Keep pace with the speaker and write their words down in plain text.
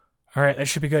All right, that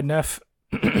should be good enough.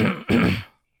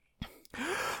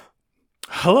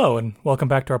 Hello, and welcome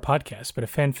back to our podcast, but a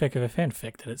fanfic of a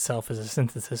fanfic that itself is a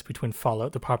synthesis between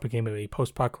Fallout, the proper game of a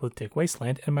post-apocalyptic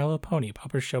wasteland, and My Little Pony,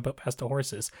 Popper's show about pastel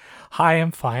horses. Hi,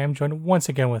 I'm Fi. I'm joined once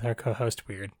again with our co-host,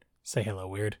 Weird. Say hello,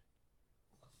 Weird.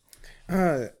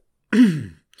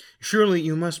 Surely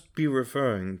you must be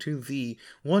referring to the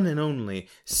one and only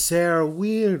Sarah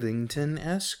Weirdington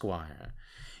Esquire.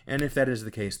 And if that is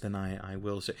the case, then I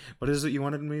will say... What is it you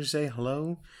wanted me to say?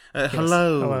 Hello? Yes.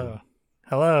 Hello.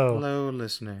 Hello,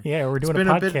 listener. Yeah, we're doing it's a been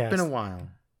podcast. It's been a while.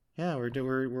 Yeah,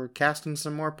 we're casting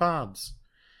some more pods.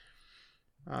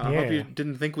 I hope you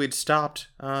didn't think we'd stopped.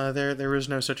 There is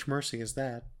no such mercy as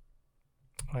that.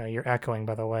 You're echoing,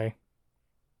 by the way.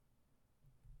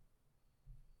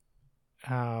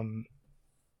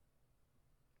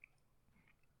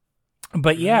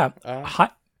 But yeah,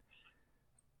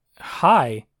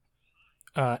 hi,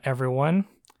 everyone.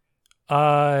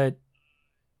 Fuck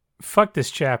this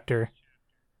chapter.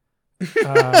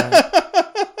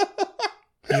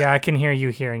 Yeah, I can hear you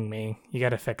hearing me. You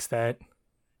gotta fix that.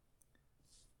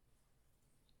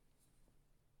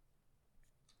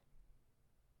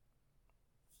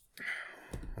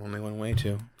 Only one way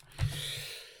to.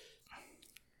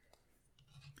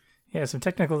 Yeah, some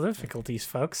technical difficulties,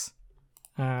 folks.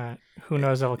 Who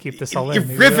knows? I'll keep this all You're in.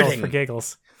 Maybe riveting for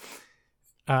giggles.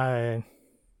 An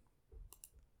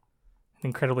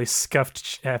incredibly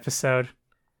scuffed episode.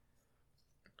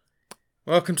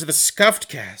 Welcome to the Scuffed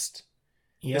Cast.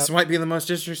 Yep. This might be the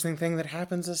most interesting thing that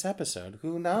happens this episode.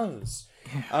 Who knows?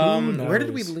 Who knows? Where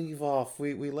did we leave off?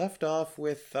 We left off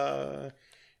with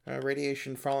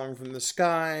radiation falling from the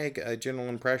sky, a general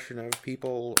impression of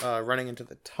people running into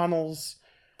the tunnels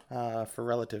for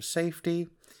relative safety.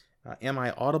 Am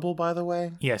I audible, by the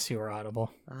way? Yes, you are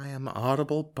audible. I am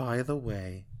audible, by the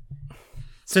way.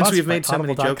 Since we've made so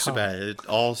many jokes about it, it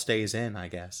all stays in, I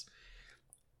guess.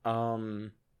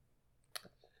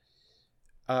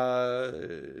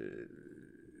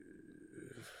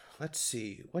 Let's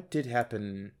see. What did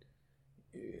happen?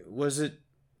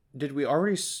 Did we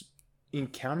already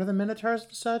encounter the Minotaurs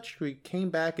and such? We came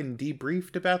back and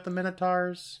debriefed about the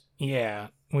Minotaurs? Yeah.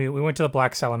 We went to the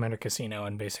Black Salamander Casino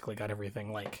and basically got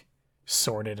everything, like,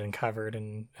 sorted and covered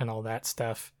and all that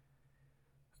stuff.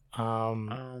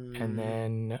 And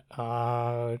then,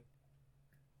 I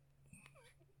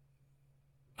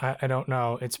don't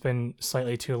know. It's been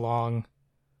slightly too long.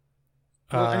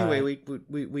 Well, anyway,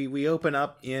 we open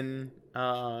up in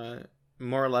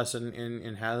more or less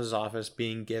in Haz's office,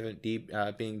 being briefed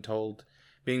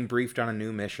on a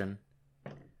new mission.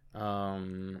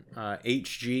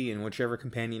 HG and whichever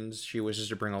companions she wishes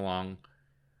to bring along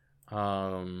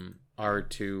are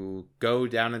to go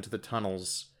down into the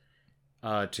tunnels,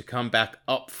 to come back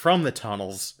up from the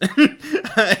tunnels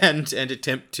and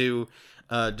attempt to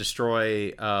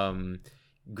destroy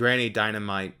Granny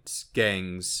Dynamite's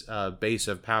gang's base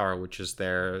of power, which is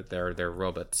their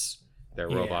robots, their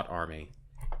robot army.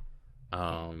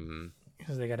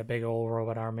 Because they got a big old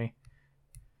robot army.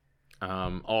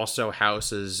 Also,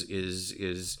 House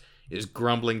is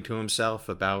grumbling to himself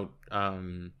about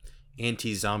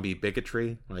anti-zombie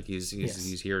bigotry. Like he's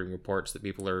hearing reports that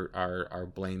people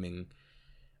are blaming,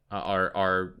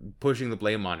 are pushing the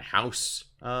blame on House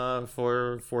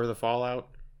for the fallout.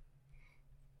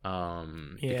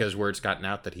 Because word's gotten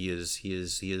out that he is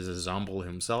a zomble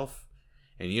himself,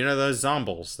 and you know those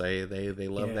zombles, they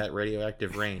love that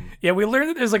radioactive rain. Yeah, we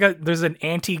learned that there's an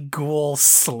anti-ghoul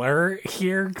slur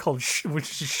here called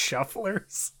which is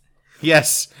shufflers.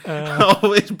 Yes,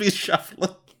 always be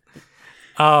shuffling.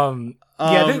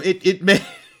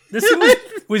 This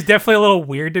was definitely a little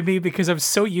weird to me because I'm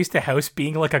so used to House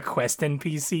being like a quest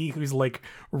NPC who's like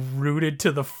rooted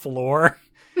to the floor.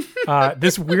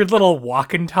 This weird little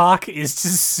walk and talk is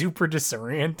just super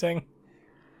disorienting.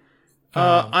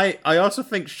 I also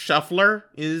think shuffler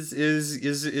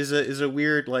is a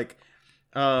weird like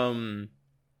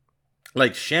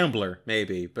shambler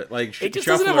maybe, but like it just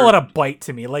doesn't have a lot of bite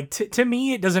to me. Like to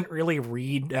me, it doesn't really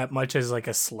read that much as like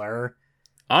a slur.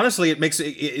 Honestly, it makes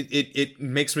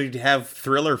me have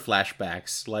Thriller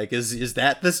flashbacks. Like, is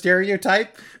that the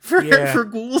stereotype for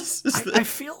ghouls? I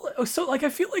feel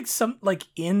like some like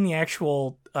in the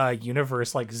actual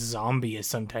universe, like zombie is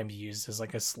sometimes used as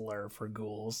like a slur for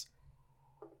ghouls.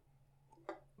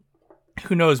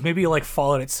 Who knows? Maybe like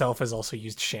Fallout itself has also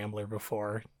used shambler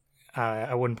before.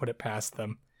 I wouldn't put it past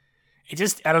them. It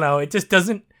just, I don't know. It just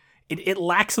doesn't. It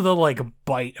lacks the like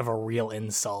bite of a real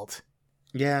insult.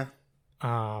 Yeah.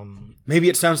 Maybe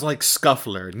it sounds like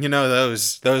Scuffler. You know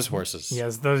those horses.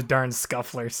 Yes, those darn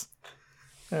scufflers.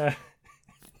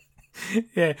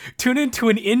 Yeah, tune into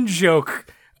an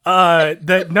in-joke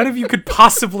that none of you could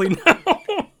possibly know.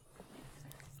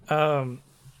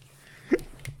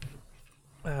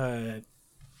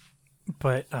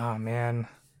 But oh man,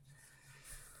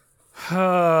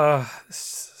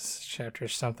 this chapter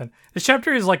is something. This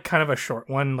chapter is like kind of a short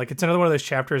one. Like it's another one of those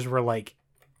chapters where like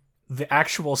the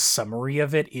actual summary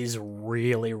of it is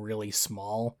really, really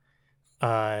small.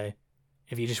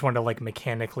 If you just want to like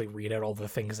mechanically read out all the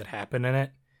things that happen in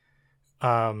it.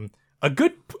 A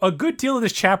good deal of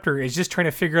this chapter is just trying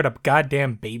to figure out a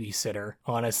goddamn babysitter,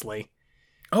 honestly.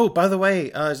 Oh, by the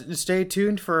way, stay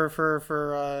tuned for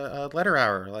letter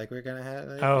hour. Like we're gonna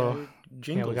have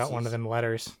jingles. Yeah, we got one of them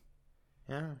letters.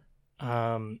 Yeah.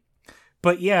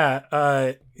 But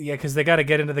yeah, because they got to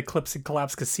get into the Clips and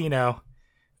Collapse Casino,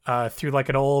 through like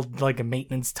an old like a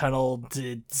maintenance tunnel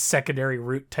secondary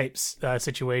route type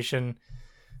situation.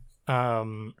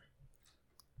 And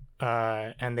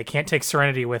they can't take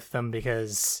Serenity with them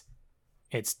because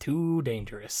it's too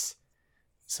dangerous.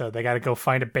 So they got to go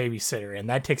find a babysitter, and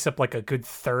that takes up like a good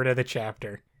third of the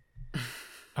chapter.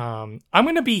 I'm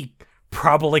going to be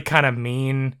probably kind of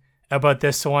mean about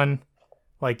this one,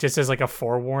 like just as like a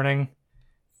forewarning.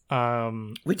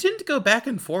 We tend to go back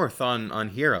and forth on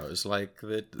heroes, like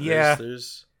that.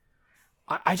 There's...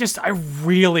 I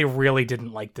really, really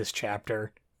didn't like this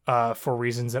chapter, for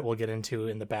reasons that we'll get into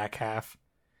in the back half.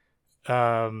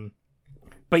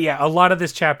 But yeah, a lot of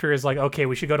this chapter is like, okay,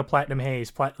 we should go to Platinum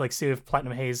Haze, see if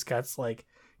Platinum Haze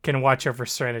can watch over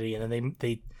Serenity, and then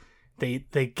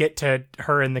they get to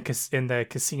her in the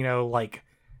casino like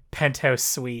penthouse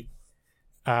suite,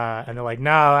 and they're like,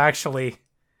 no, actually,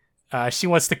 she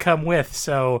wants to come with,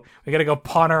 so we gotta go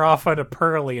pawn her off onto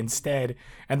Pearly instead.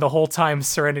 And the whole time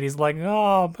Serenity's like,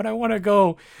 oh, but I want to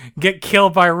go get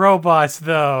killed by robots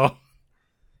though.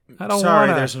 I don't Sorry,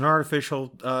 there's an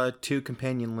artificial 2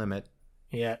 companion limit.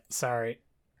 Yeah, sorry.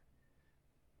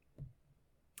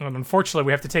 And unfortunately,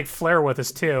 we have to take Flare with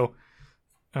us too.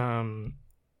 In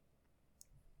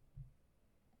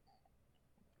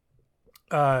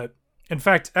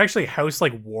fact, actually, House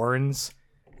like warns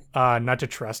not to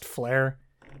trust Flare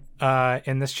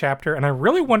in this chapter, and I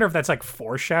really wonder if that's like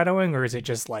foreshadowing or is it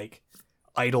just like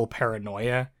idle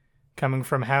paranoia coming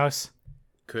from House.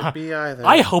 Could be either.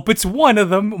 I hope it's one of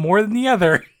them more than the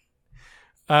other.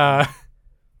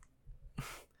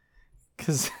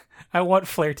 Because I want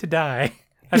Flare to die.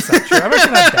 That's not true. I'm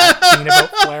actually not that keen about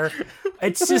Flare.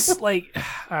 It's just like,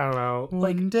 I don't know.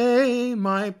 Like, one day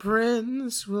my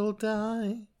prince will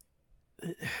die.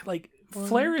 Like,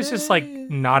 Flare is just like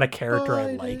not a character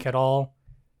I like at all,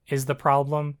 is the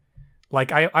problem.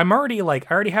 Like, I'm already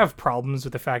like, I already have problems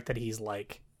with the fact that he's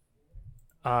like,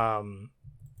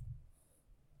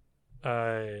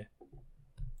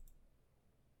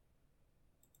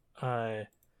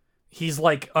 he's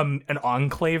like an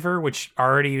enclaver, which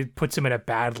already puts him in a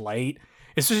bad light,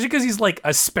 especially because he's like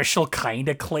a special kind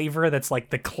of claver that's like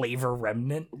the claver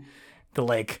remnant. The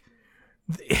like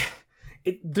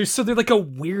they're like a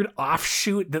weird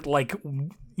offshoot that like,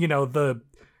 you know, the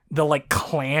like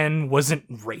clan wasn't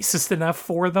racist enough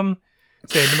for them,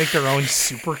 so they had to make their own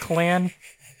super clan.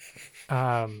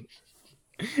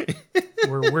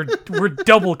 We're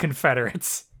double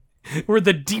Confederates. We're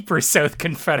the deeper South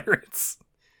Confederates.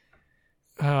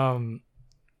 God.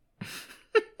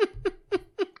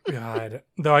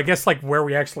 Though I guess like where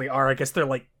we actually are, I guess they're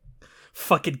like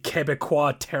fucking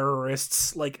Quebecois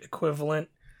terrorists, like equivalent.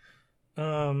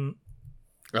 Oh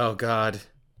God.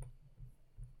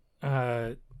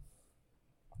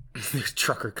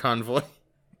 Trucker convoy.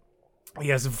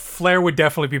 Yes, Flare would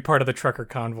definitely be part of the trucker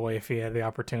convoy if he had the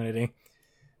opportunity.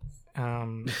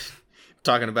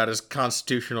 Talking about his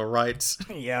constitutional rights.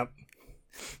 Yep.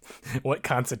 What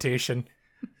constitution?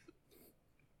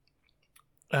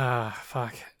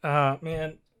 Fuck.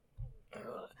 Man.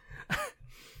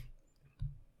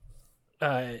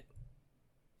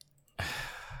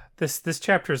 This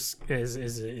chapter is a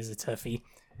toughie.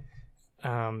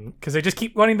 Because I just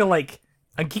keep wanting to like,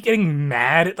 I keep getting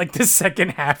mad at like the second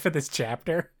half of this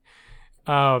chapter.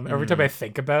 Every time I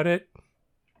think about it.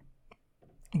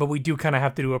 But we do kind of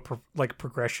have to do a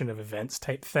progression of events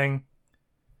type thing.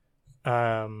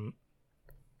 I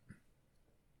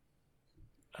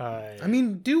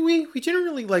mean, do we? We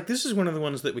generally like, this is one of the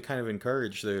ones that we kind of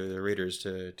encourage the readers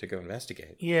to go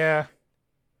investigate. Yeah.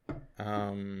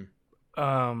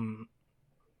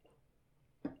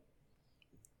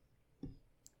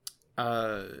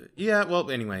 Yeah,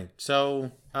 well, anyway,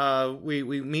 so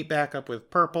we meet back up with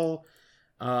Purple.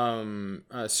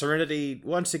 Serenity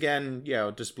once again, you know,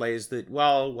 displays that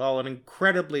while an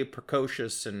incredibly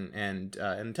precocious and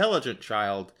intelligent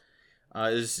child,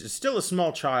 is still a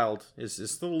small child,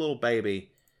 is still a little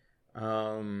baby,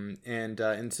 and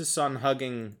insists on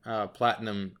hugging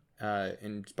Platinum,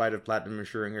 in spite of Platinum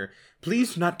assuring her,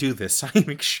 "Please do not do this. I am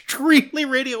extremely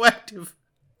radioactive."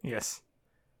 Yes.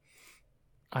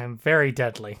 I am very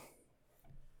deadly.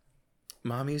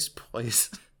 Mommy's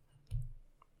poison.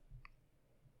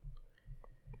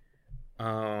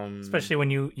 Especially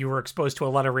when you were exposed to a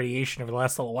lot of radiation over the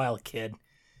last little while, kid.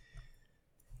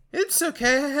 It's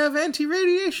okay, I have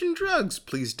anti-radiation drugs.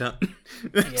 Please don't.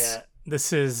 Yeah,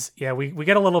 this is... Yeah, we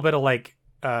get a little bit of, like,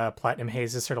 Platinum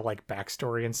Haze's sort of, like,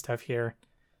 backstory and stuff here.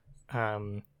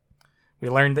 We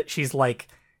learned that she's, like,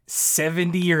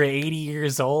 70 or 80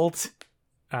 years old.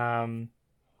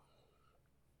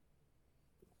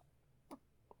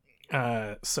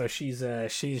 So she's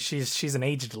an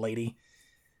aged lady.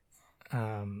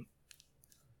 I'm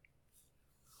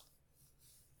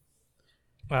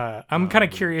kind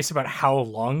of curious about how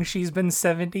long she's been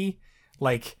 70.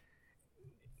 Like,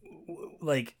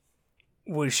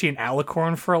 was she an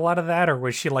alicorn for a lot of that, or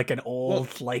was she like an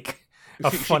old, like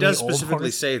a funny? She does specifically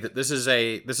horse? say that this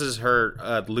is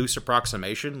her loose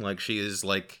approximation. Like, she is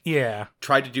like, yeah,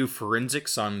 tried to do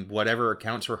forensics on whatever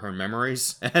accounts for her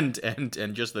memories and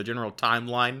just the general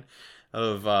timeline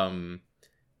of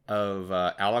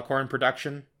alicorn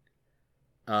production.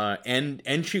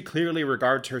 And she clearly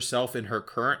regards herself in her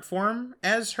current form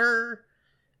as her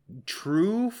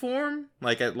true form.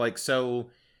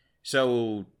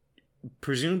 So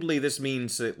presumably this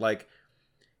means that, like,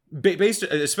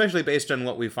 especially based on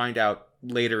what we find out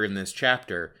later in this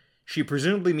chapter, she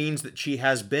presumably means that she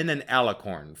has been an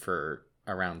alicorn for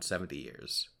around 70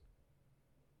 years.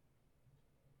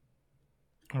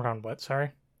 Around what?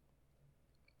 Sorry.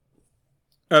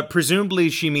 Presumably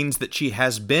she means that she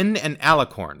has been an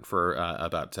alicorn for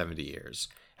about 70 years.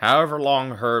 However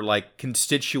long her, like,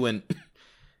 constituent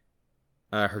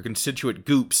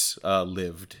goops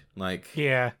lived. Like,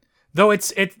 yeah. Though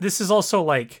this is also,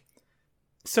 like,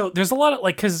 so there's a lot of,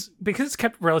 like, because it's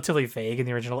kept relatively vague in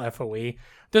the original FOE,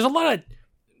 there's a lot of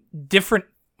different,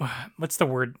 what's the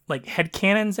word, like,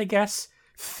 headcanons, I guess,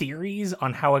 theories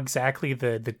on how exactly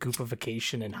the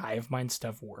goopification and hive mind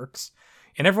stuff works.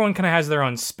 And everyone kind of has their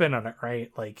own spin on it,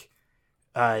 right? Like,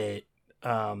 for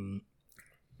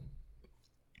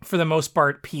the most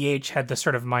part, PH had the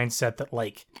sort of mindset that,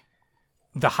 like,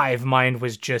 the hive mind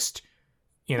was just,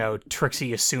 you know,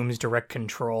 Trixie assumes direct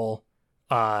control,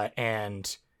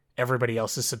 and everybody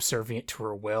else is subservient to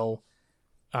her will.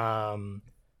 FOE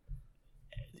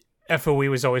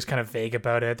was always kind of vague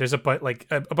about it. There's a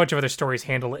bunch of other stories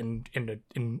handle it in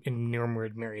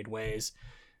numerous myriad ways.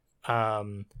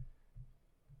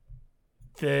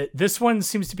 This one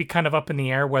seems to be kind of up in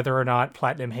the air whether or not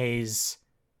Platinum Haze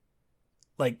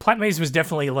was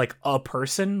definitely, like, a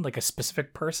person, like a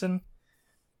specific person,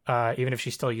 even if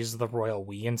she still uses the royal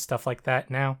we and stuff like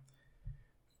that now,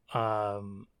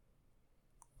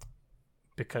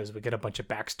 because we get a bunch of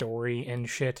backstory and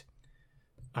shit,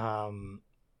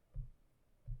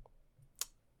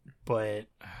 but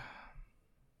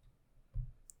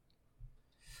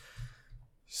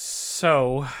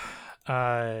so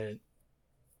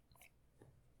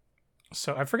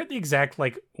I forget the exact,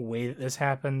 like, way that this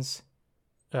happens.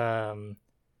 But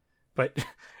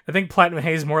I think Platinum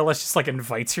Haze more or less just, like,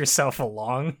 invites herself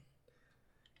along.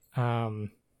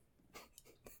 I've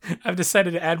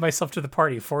decided to add myself to the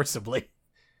party forcibly.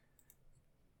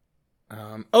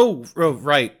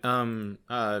 Right.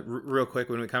 Real quick,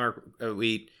 when we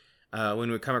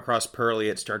come across Pearly,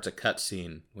 it starts a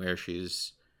cutscene where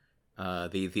she's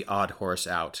the odd horse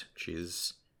out.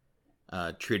 She's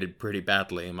treated pretty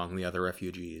badly among the other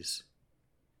refugees.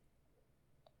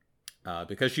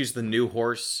 Because she's the new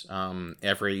horse,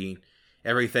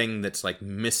 everything that's, like,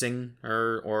 missing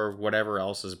or whatever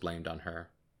else is blamed on her.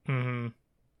 Mm-hmm.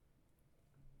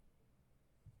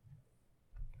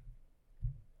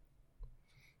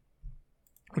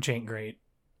 Which ain't great.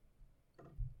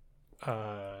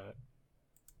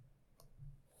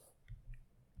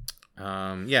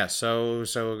 Yeah,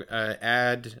 so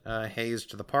add Hayes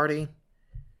to the party.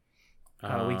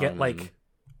 We get, like,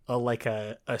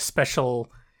 a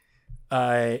special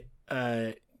radio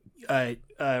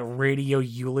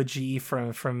eulogy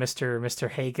from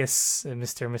Mr. Haggis and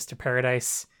Mr.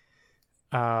 Paradise.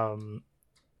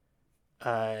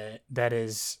 That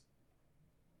is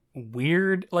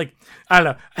weird. Like, I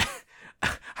don't know.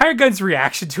 Hired Gun's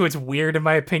reaction to it's weird, in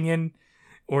my opinion,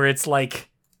 where it's like,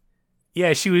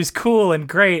 yeah, she was cool and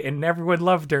great and everyone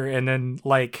loved her, and then,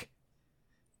 like,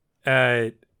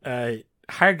 Hired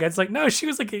Gun's like, no, she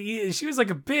was like a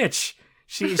bitch.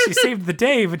 she saved the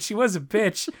day, but she was a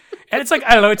bitch. And it's like,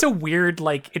 I don't know, it's a weird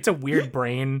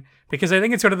brain, because I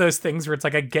think it's one of those things where it's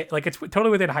like, I get, like, it's totally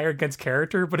within Hired Gun's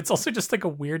character, but it's also just like a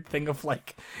weird thing of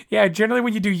like, yeah, generally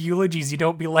when you do eulogies, you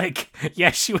don't be like,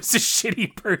 yeah, she was a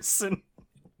shitty person.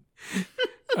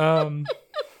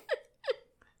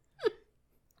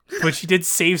 But she did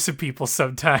save some people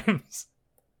sometimes.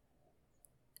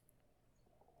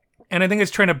 And I think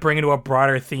it's trying to bring into a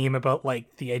broader theme about,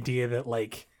 like, the idea that,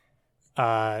 like,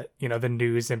 the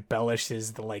news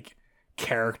embellishes the, like,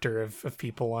 character of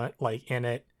people, like, in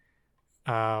it.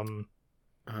 And,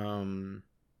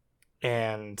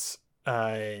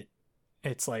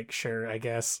 it's like, sure, I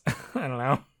guess. I don't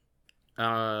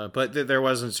know. But there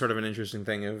wasn't sort of an interesting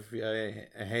thing of,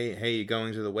 hey, you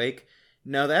going to the wake?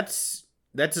 No, that's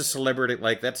a celebrity,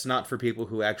 like, that's not for people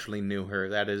who actually knew her.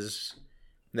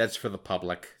 That's for the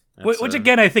public. Which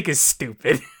again, I think is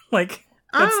stupid. Like,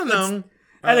 I don't know.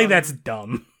 I think that's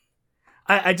dumb.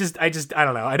 I just, I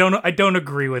don't know. I don't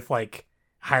agree with, like,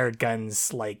 Hired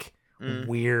Gun's, like,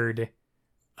 weird,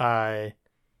 her,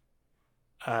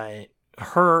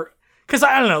 because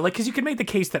I don't know, like, because you could make the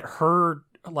case that her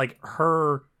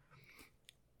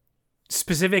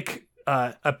specific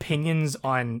opinions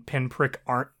on Pinprick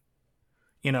aren't,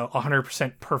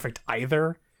 100% perfect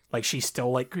either. Like, she's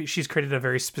still, like, she's created a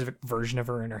very specific version of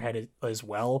her in her head as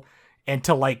well. And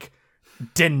to, like,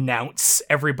 denounce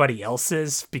everybody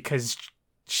else's because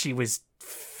she was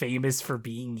famous for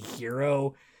being a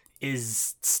hero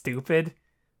is stupid.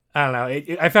 I don't know.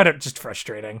 I found it just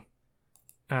frustrating.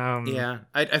 Yeah,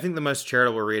 I think the most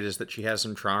charitable read is that she has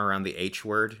some trauma around the H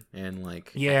word and,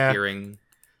 like, hearing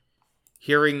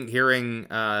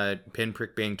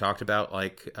Pinprick being talked about,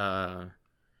 like,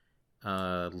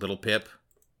 Little Pip.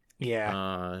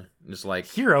 Yeah. It's like,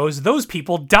 heroes, those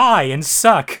people die and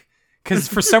suck. Because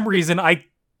for some reason I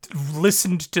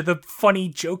listened to the funny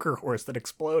Joker horse that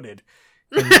exploded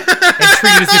and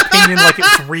treated his opinion like it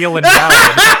was real and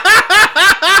valid.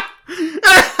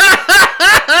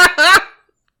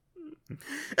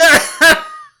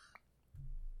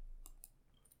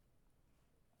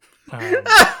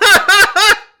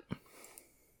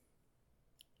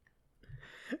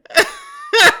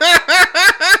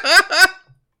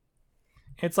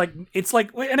 It's like,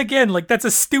 and again, like, that's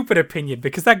a stupid opinion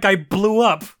because that guy blew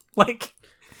up. Like,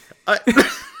 I'm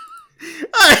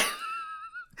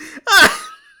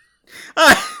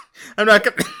not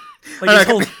gonna.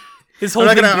 Like, his whole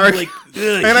thing being like,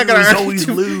 I'm not gonna argue always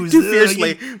lose too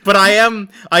fiercely, but I am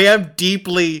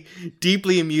deeply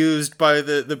amused by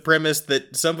the premise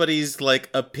that somebody's, like,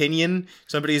 opinion,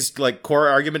 somebody's, like, core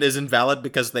argument is invalid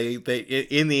because they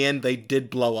in the end they did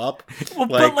blow up.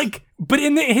 Well, but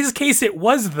in his case it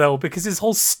was, though, because his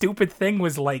whole stupid thing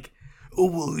was like,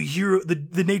 oh, well,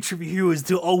 the nature of a hero is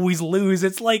to always lose.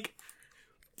 It's like,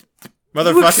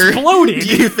 motherfucker, exploded.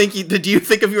 Did you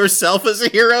think of yourself as a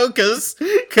hero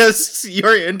because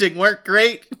your ending weren't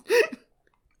great?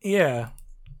 Yeah.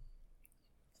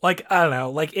 Like, I don't know.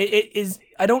 Like, it is,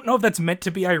 I don't know if that's meant to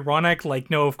be ironic.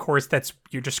 Like, no, of course,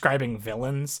 you're describing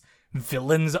villains.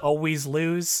 Villains always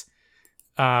lose.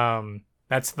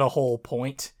 That's the whole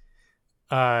point.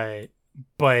 But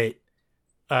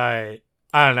I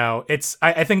don't know.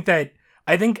 I think that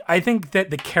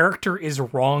the character is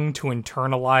wrong to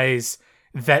internalize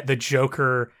that the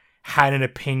Joker had an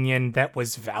opinion that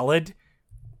was valid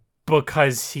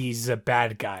because he's a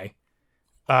bad guy.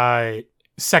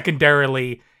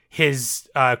 Secondarily, his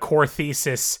core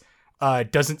thesis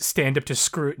doesn't stand up to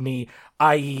scrutiny,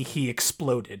 i.e. he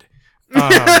exploded.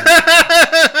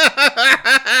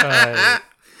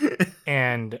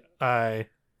 And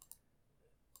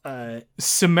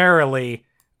summarily,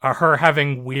 her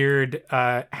having weird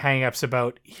hang-ups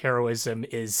about heroism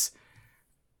is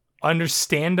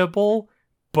understandable,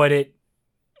 but it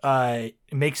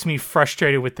makes me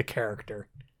frustrated with the character.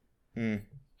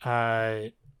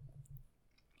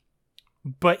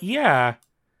 But yeah,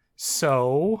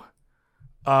 so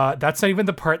that's not even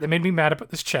the part that made me mad about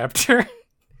this chapter.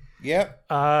 Yep.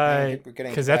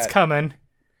 Because that's coming.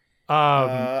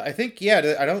 I think,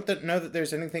 yeah, I don't know that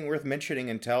there's anything worth mentioning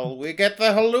until we get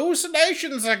the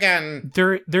hallucinations again.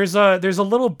 There's a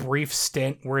little brief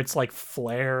stint where it's like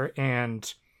Flare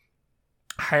and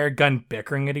Hired Gun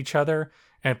bickering at each other,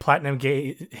 and Platinum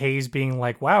Haze being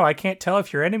like, wow, I can't tell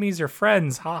if you're enemies or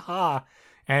friends, haha.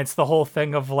 And it's the whole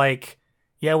thing of like,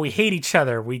 yeah, we hate each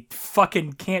other, we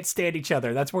fucking can't stand each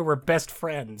other, that's why we're best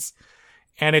friends.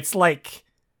 And it's like,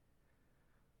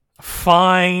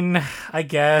 fine, I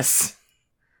guess.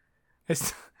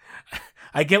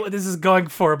 I get what this is going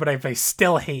for, but I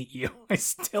still hate you. I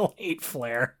still hate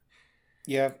Flare.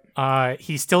 Yeah.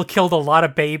 He still killed a lot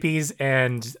of babies,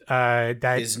 and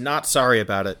that Is not sorry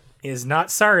about it. is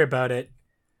not sorry about it.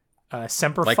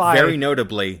 Semper Like, Fi. very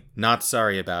notably, not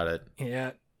sorry about it.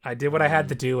 Yeah, I did what I had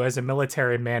to do as a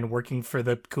military man working for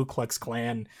the Ku Klux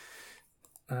Klan.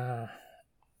 He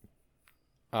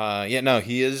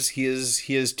is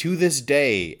to this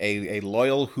day a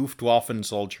loyal Luftwaffen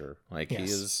soldier. Like, Yes. he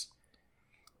is.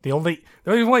 The only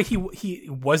reason why he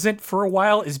wasn't for a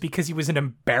while is because he was an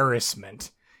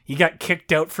embarrassment. He got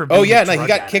kicked out for being Oh yeah, a no, he drug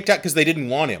got addict. kicked out because they didn't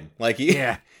want him. Like,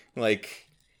 Yeah. like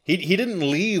he didn't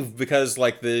leave because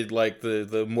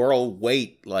the moral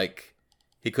weight, like,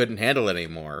 he couldn't handle it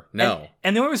anymore. No.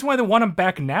 And the only reason why they want him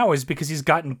back now is because he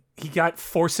got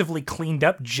forcibly cleaned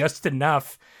up just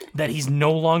enough that he's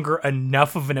no longer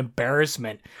enough of an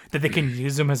embarrassment that they can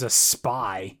use him as a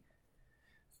spy.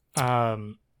 Yeah,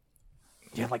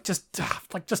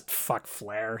 just fuck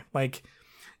Flair. Like,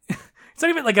 it's not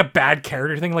even like a bad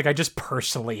character thing. Like, I just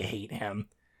personally hate him.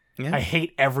 Yeah. I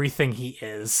hate everything he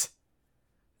is.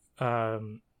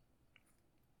 And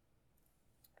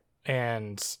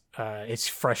it's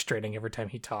frustrating every time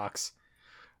he talks.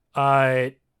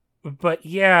 But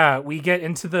yeah, we get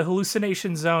into the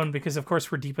hallucination zone because, of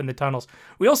course, we're deep in the tunnels.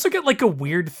 We also get like a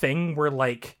weird thing where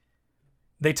like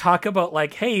they talk about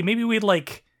like, hey, maybe we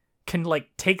like can like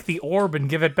take the orb and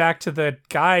give it back to the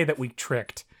guy that we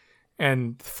tricked.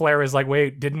 And Flair is like,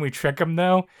 wait, didn't we trick him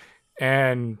though?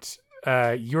 And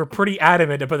you were pretty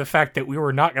adamant about the fact that we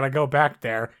were not going to go back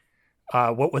there.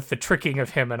 What with the tricking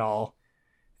of him and all.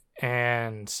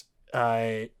 And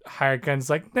Hired Gun's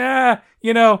like, nah,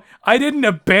 I didn't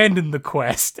abandon the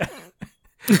quest.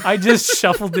 I just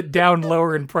shuffled it down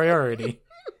lower in priority.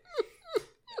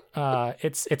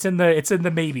 It's in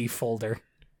the maybe folder.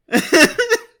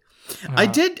 I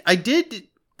did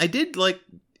like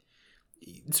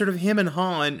sort of him and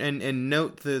Ha and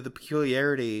note the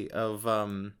peculiarity of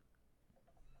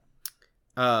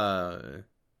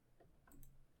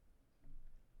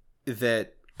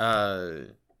that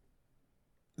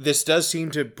this does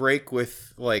seem to break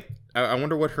with, like, I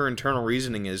wonder what her internal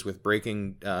reasoning is with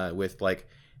breaking with like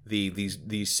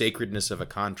the sacredness of a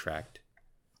contract.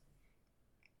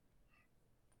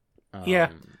 Yeah.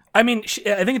 I mean,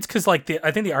 I think it's because like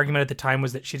I think the argument at the time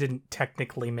was that she didn't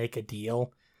technically make a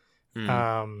deal.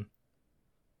 And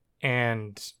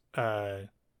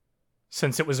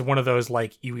since it was one of those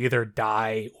like you either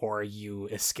die or you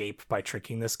escape by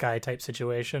tricking this guy type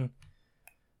situation.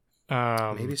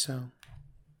 Maybe so.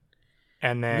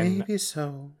 And then maybe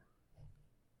so.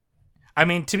 I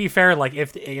mean, to be fair, like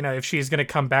if she's gonna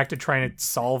come back to try and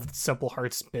solve Simple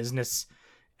Heart's business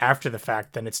after the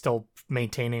fact, then it's still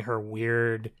maintaining her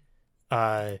weird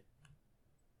I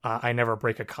never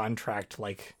break a contract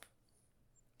like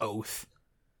oath.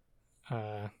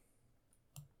 So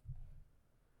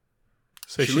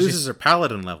she loses her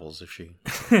paladin levels if she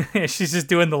she's just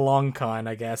doing the long con,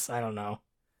 I guess. I don't know.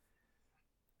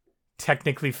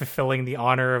 Technically fulfilling the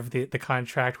honor of the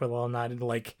contract while not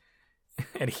like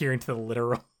adhering to the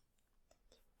literal.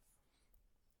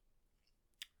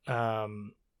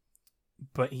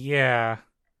 But yeah.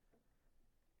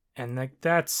 And like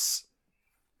that's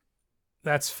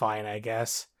fine, I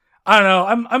guess. I don't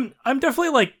know. I'm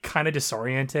definitely like kind of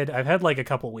disoriented. I've had like a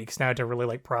couple weeks now to really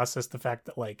like process the fact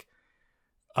that like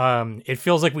it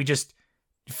feels like we just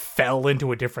fell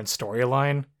into a different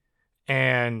storyline,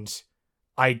 and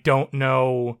I don't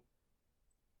know,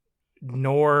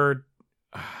 nor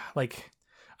like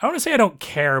I don't want to say I don't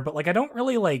care, but like I don't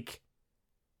really like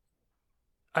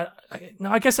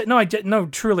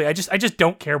truly I just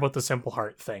don't care about the Simple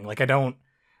Heart thing. Like I don't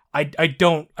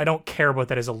care about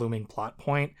that as a looming plot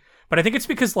point. But I think it's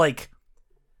because like,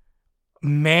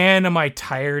 man, am I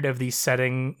tired of these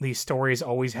stories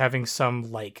always having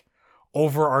some like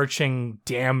overarching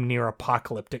damn near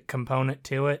apocalyptic component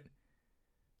to it.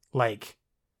 Like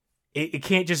it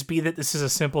can't just be that this is a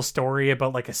simple story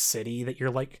about like a city that you're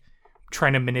like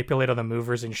trying to manipulate all the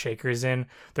movers and shakers in.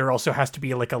 There also has to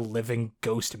be like a living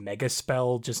ghost mega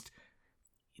spell just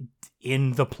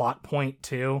in the plot point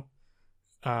too,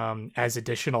 as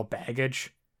additional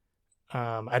baggage.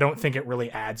 I don't think it really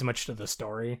adds much to the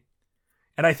story.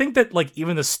 And I think that like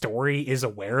even the story is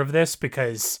aware of this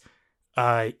because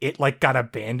it like got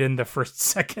abandoned the first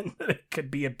second that it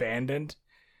could be abandoned.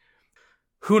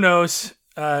 Who knows?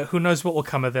 Who knows what will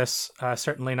come of this?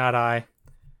 Certainly not I.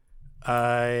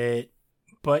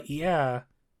 But yeah.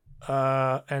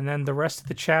 And then the rest of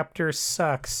the chapter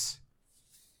sucks.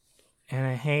 And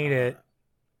I hate it.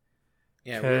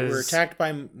 Yeah, we're attacked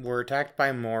by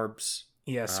morbs.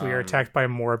 Yes, we are attacked by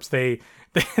morbs. They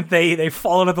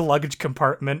fall into the luggage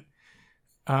compartment.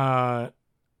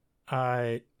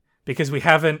 because we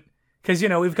haven't, because, you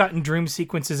know, we've gotten dream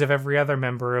sequences of every other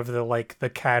member of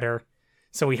the Catter,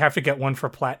 so we have to get one for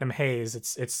Platinum Haze.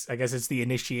 It's I guess it's the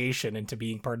initiation into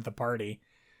being part of the party.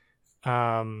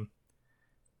 And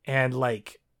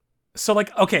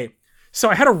okay, so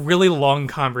I had a really long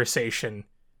conversation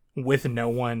with no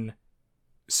one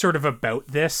sort of about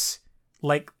this,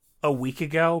 like, a week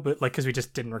ago, but, like, because we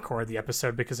just didn't record the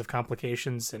episode because of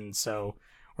complications, and so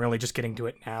we're only just getting to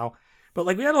it now. But,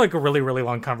 like, we had, like, a really, really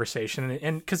long conversation,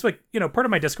 and because, like, you know, part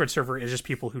of my Discord server is just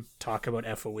people who talk about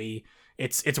FOE.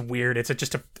 It's weird. It's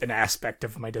just an aspect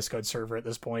of my Discord server at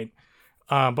this point.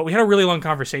 But we had a really long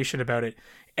conversation about it,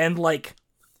 and, like,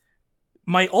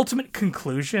 my ultimate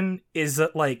conclusion is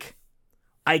that, like,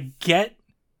 I get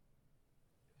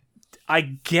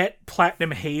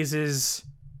Platinum Haze's,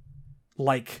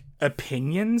 like,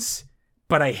 opinions,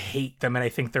 but I hate them and I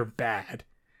think they're bad.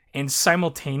 And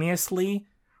simultaneously,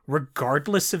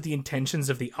 regardless of the intentions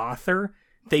of the author,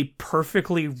 they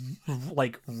perfectly,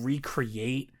 like,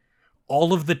 recreate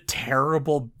all of the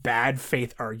terrible bad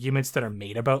faith arguments that are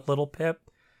made about Little Pip.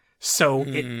 So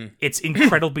it's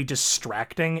incredibly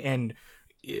distracting and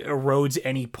erodes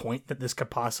any point that this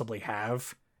could possibly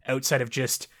have outside of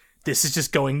just, this is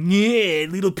just going, yeah,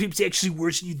 Little Pip's actually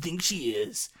worse than you think she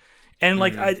is. And,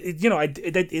 like,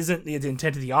 that isn't the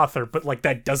intent of the author, but, like,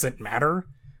 that doesn't matter.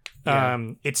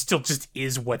 Yeah. It still just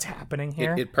is what's happening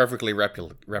here. It perfectly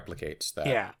replicates that.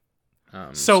 Yeah.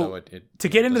 So to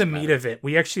get into the meat of it,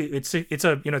 we actually, it's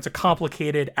a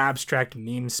complicated abstract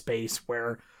meme space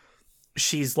where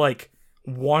she's, like,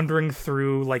 wandering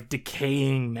through, like,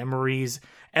 decaying memories,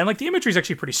 and, like, the imagery is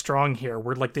actually pretty strong here,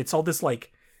 where, like, it's all this,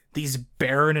 like, these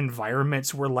barren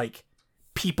environments where, like,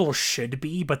 people should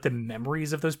be, but the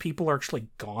memories of those people are actually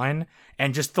gone,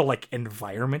 and just the, like,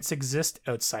 environments exist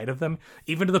outside of them,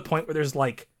 even to the point where there's,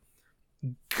 like,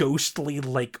 ghostly,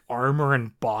 like, armor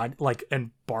and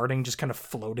barding just kind of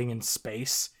floating in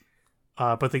space,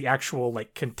 but the actual,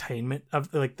 like, containment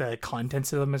of, like, the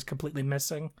contents of them is completely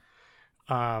missing.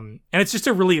 And it's just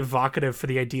a really evocative for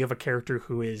the idea of a character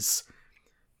who is,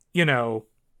 you know,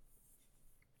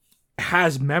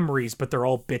 has memories, but they're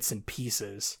all bits and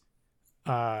pieces.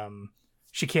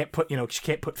 She can't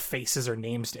put faces or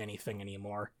names to anything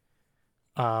anymore.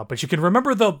 But she can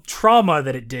remember the trauma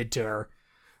that it did to her.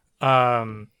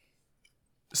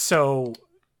 So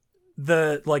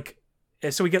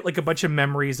we get, like, a bunch of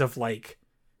memories of, like,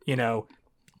 you know,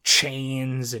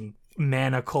 chains and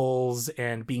manacles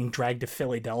and being dragged to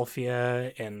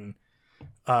Philadelphia, and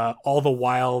all the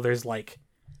while there's, like,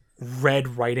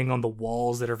 red writing on the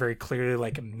walls that are very clearly,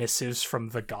 like, missives from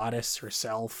the goddess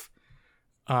herself.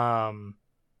 And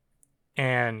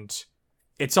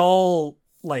it's all,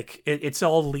 like, it's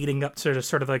all leading up to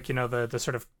sort of, like, you know, the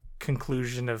sort of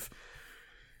conclusion of,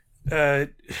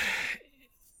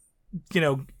 you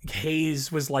know,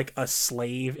 Hayes was, like, a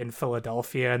slave in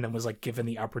Philadelphia and then was, like, given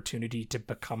the opportunity to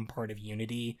become part of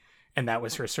Unity, and that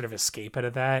was her sort of escape out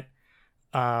of that.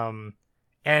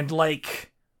 And,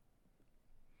 like,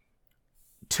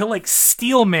 to, like,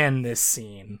 steelman this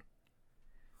scene,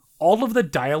 all of the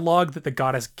dialogue that the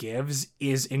goddess gives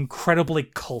is incredibly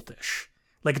cultish.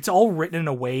 Like, it's all written in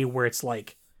a way where it's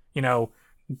like, you know,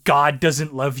 God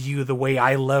doesn't love you the way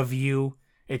I love you.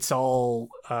 It's all,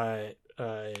 come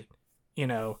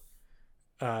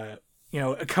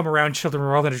around, children,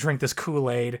 we're all going to drink this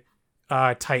Kool-Aid,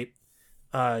 type,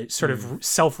 sort of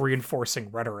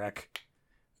self-reinforcing rhetoric.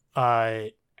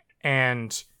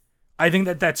 And I think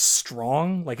that that's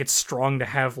strong. Like, it's strong to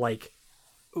have, like,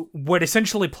 what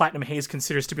essentially Platinum Haze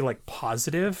considers to be, like,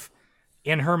 positive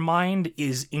in her mind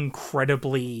is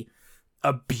incredibly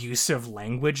abusive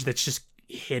language that's just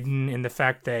hidden in the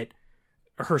fact that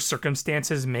her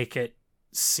circumstances make it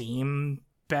seem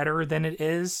better than it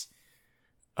is.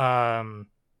 That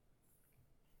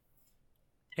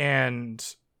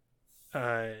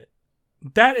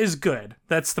is good.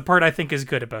 That's the part I think is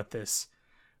good about this.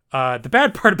 The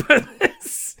bad part about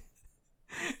this,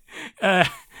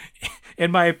 in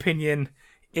my opinion,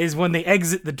 is when they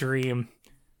exit the dream.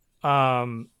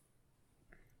 Because,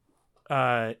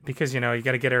 you know, you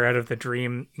got to get her out of the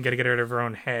dream. You got to get her out of her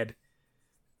own head.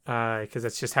 Because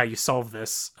that's just how you solve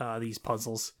these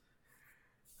puzzles.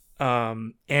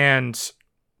 You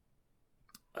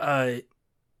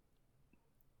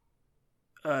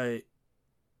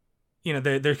know,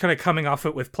 they're kind of coming off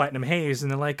it with Platinum Haze,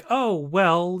 and they're like, oh,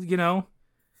 well, you know,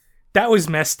 that was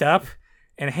messed up.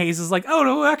 And Haze is like, oh,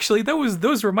 no, actually,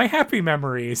 those were my happy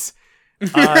memories.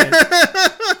 It's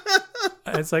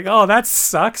like, oh, that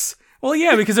sucks. Well,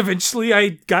 yeah, because eventually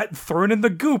I got thrown in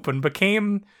the goop and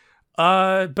became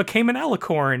an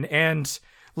alicorn, and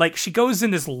like she goes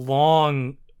in this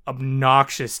long,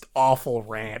 obnoxious, awful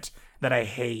rant that I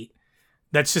hate.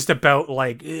 That's just about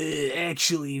like,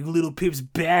 actually, Little Pip's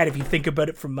bad if you think about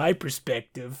it from my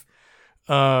perspective.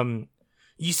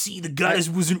 You see, the goddess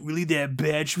wasn't really that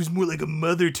bad. She was more like a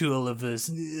mother to all of us.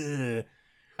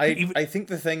 I think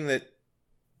the thing that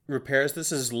repairs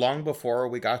this is long before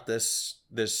we got this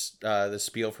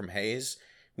spiel from Hayes,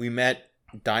 we met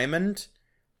Diamond,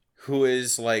 who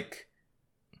is like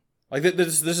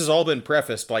this has all been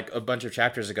prefaced like a bunch of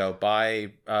chapters ago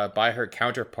by her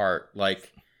counterpart,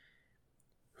 like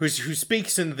who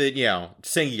speaks in the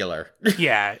singular.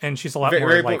 Yeah, and she's a lot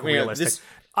very, more like you know, realistic.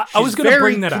 I was going to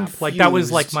bring that up. Like that was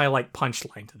like my like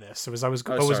punchline to this. I was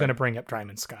going to bring up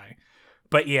Diamond Sky.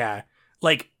 But yeah,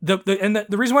 like the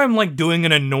reason why I'm like doing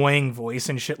an annoying voice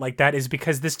and shit like that is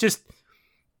because this just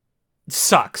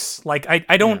sucks. Like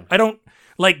I don't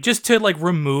like, just to like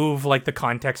remove like the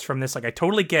context from this. Like I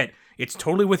totally get it's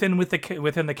totally within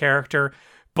the character,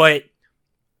 but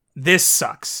this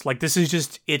sucks. Like this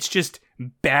is it's just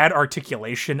bad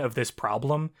articulation of this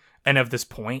problem and of this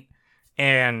point,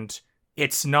 and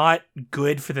it's not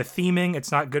good for the theming.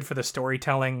 It's not good for the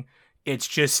storytelling. It's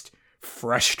just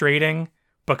frustrating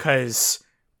because,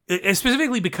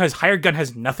 specifically because Hired Gun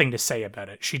has nothing to say about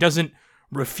it. She doesn't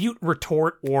refute,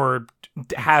 retort, or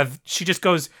she just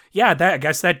goes, yeah, I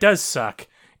guess that does suck.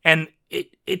 And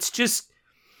it just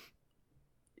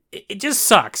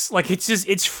sucks. Like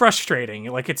it's frustrating.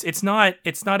 Like it's not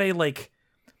a like,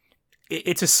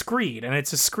 it's a screed, and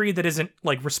it's a screed that isn't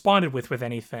like responded with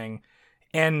anything.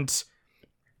 And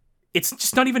it's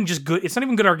just not even just good. It's not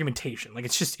even good argumentation. Like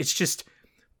it's just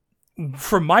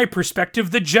from my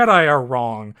perspective, the Jedi are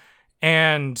wrong.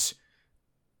 And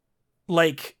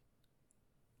like,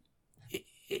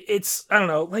 it's, I don't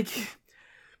know,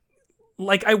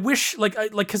 like I wish,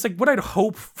 cause like what I'd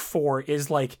hope for is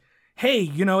like,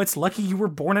 hey, it's lucky you were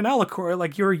born an alicorn,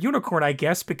 like you're a unicorn, I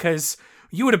guess, because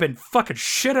you would have been fucking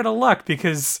shit out of luck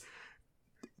because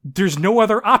there's no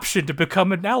other option to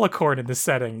become an alicorn in this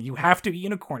setting. You have to be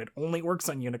unicorn. It only works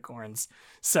on unicorns.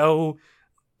 So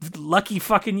lucky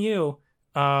fucking you.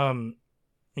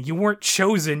 You weren't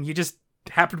chosen. You just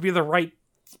happened to be the right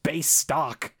base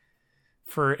stock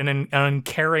for an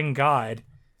uncaring god.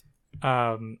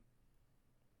 And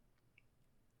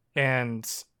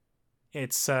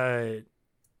it's I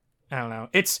don't know.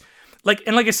 It's like,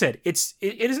 and like I said, it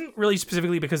isn't really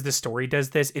specifically because the story does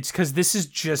this. It's because this is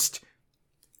just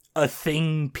a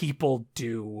thing people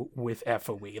do with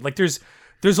FOE. Like there's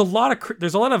a lot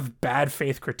of bad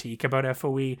faith critique about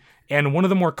FOE, and one of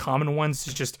the more common ones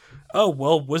is just, oh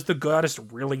well, was the goddess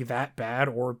really that bad?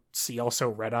 Or see also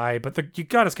Red Eye, but the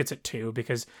goddess gets it too,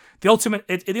 because the ultimate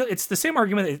it's the same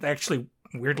argument that actually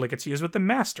weirdly gets used with the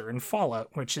Master in Fallout,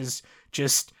 which is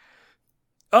just,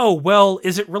 oh well,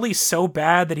 is it really so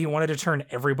bad that he wanted to turn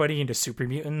everybody into super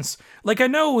mutants? Like I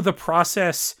know the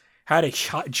process had a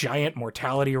giant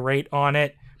mortality rate on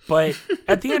it, but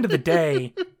at the end of the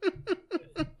day,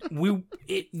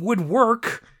 it would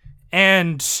work,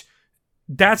 and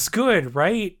that's good,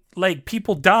 right? Like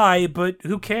people die, but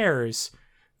who cares?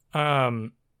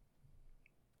 And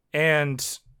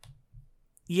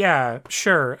yeah,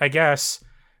 sure, I guess.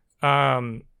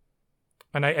 And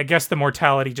I guess the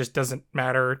mortality just doesn't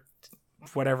matter.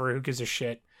 Whatever, who gives a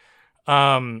shit?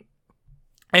 And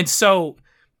so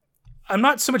I'm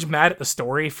not so much mad at the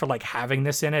story for like having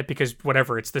this in it, because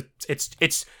whatever, it's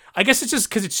I guess it's just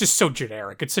because it's just so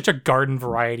generic. It's such a garden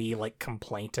variety like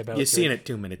complaint about. You've seen it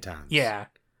too many times. Yeah,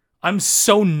 I'm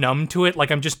so numb to it. Like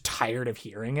I'm just tired of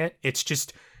hearing it. It's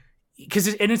just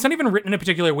because and it's not even written in a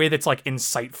particular way that's like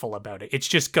insightful about it. It's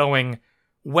just going,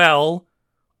 well,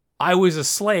 I was a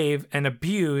slave and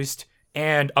abused,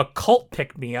 and a cult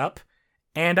picked me up,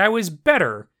 and I was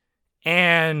better,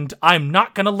 and I'm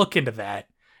not gonna look into that.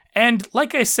 And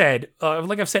like I said,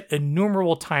 like I've said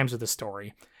innumerable times with the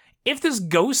story, if this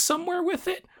goes somewhere with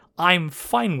it, I'm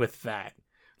fine with that.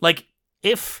 Like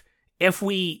if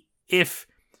we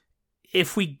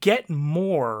get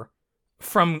more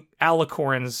from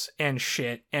alicorns and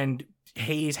shit, and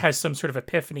Hayes has some sort of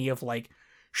epiphany of like,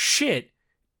 shit,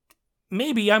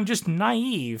 maybe I'm just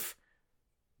naive,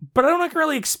 but I don't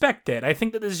really expect it. I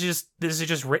think that this is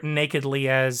just written nakedly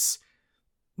as,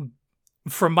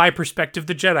 from my perspective,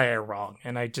 the Jedi are wrong,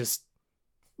 and I just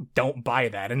don't buy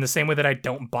that. In the same way that I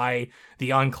don't buy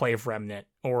the Enclave Remnant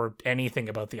or anything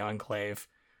about the Enclave.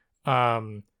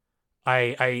 I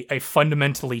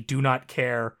fundamentally do not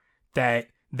care that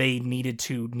they need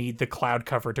the cloud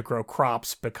cover to grow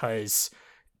crops because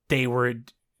they were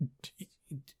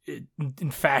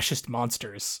fascist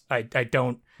monsters. I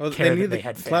don't Well, care they need that they the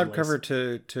had cloud families. cover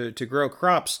to grow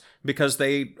crops because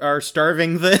they are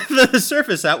starving the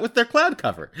surface out with their cloud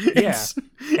cover. It's, And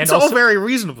it's also- all very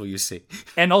reasonable, you see.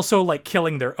 And also, like,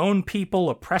 killing their own people,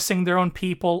 oppressing their own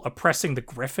people, oppressing the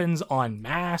Griffins en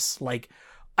masse. Like,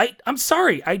 I'm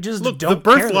sorry, I just Look, don't the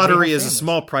birth care that they lottery have is a families.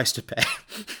 small price to pay.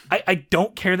 I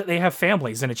don't care that they have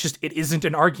families, and it isn't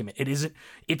an argument. It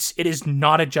is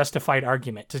not a justified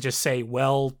argument to just say,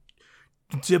 well,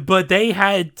 but they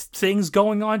had things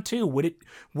going on too.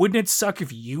 Wouldn't it suck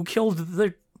if you killed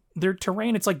their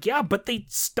terrain? It's like, yeah, but they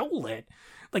stole it.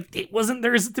 Like, it wasn't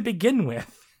theirs to begin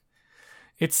with.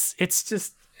 It's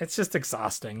just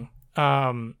exhausting.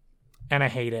 And I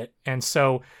hate it. And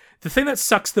so the thing that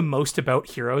sucks the most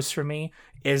about Heroes for me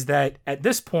is that at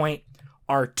this point,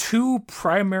 our two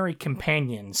primary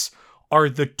companions are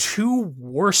the two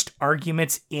worst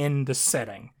arguments in the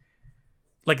setting.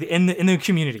 Like, in the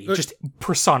community, just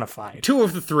personified. 2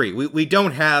 of the 3. We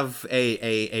don't have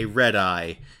a red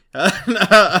eye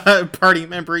party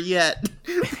member yet.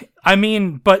 I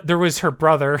mean, but there was her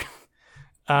brother.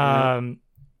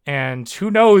 And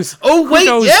who knows? Oh, who wait,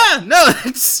 knows? yeah, no,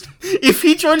 it's, if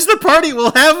he joins the party,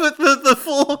 we'll have the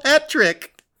full hat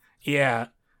trick. Yeah,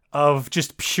 of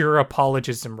just pure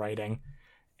apologism writing.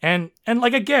 And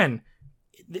like, again,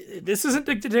 this isn't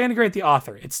to denigrate the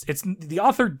author. It's the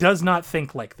author does not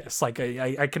think like this. Like,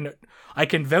 I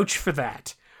can vouch for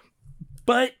that.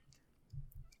 But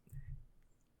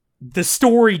the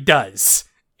story does.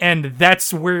 And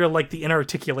that's where, like, the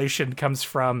inarticulation comes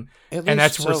from. At And least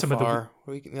that's where so some of the far.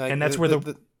 We can- like, and that's where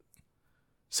the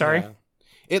sorry. yeah.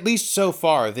 At least so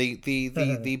far,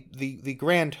 the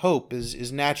grand hope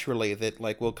is naturally that,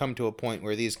 like, we'll come to a point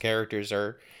where these characters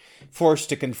are forced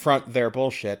to confront their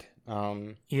bullshit,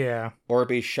 Yeah. or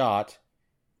be shot.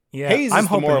 Yeah. Hayes I'm is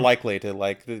hoping the more likely to,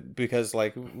 like, because,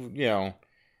 like, you know,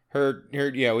 her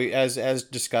you know, as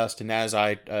discussed and as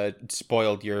I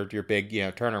spoiled your big, you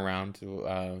know,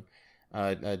 turnaround,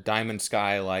 Diamond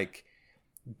Sky, like,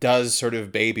 does sort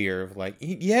of baby her of like,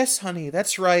 yes, honey,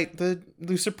 that's right, the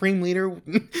supreme leader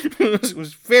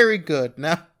was very good.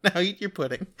 Now eat your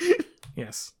pudding.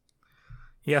 Yes.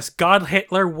 God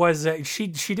Hitler was she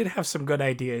did have some good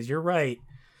ideas. You're right.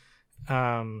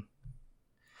 And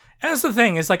that's the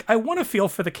thing is, like, I want to feel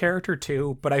for the character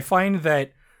too, but I find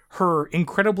that her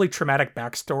incredibly traumatic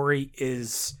backstory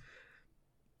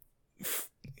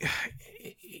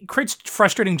creates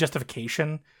frustrating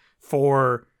justification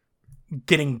for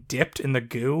getting dipped in the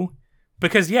goo.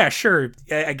 Because, yeah, sure,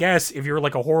 I guess if you're,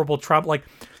 like, a horrible trauma, like,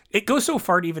 it goes so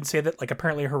far to even say that, like,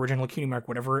 apparently her original cutie mark,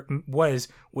 whatever it was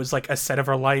like a set of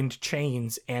aligned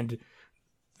chains, and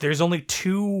there's only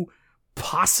 2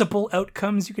 possible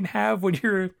outcomes you can have when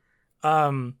your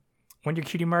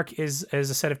cutie mark is a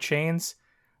set of chains.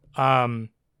 Because,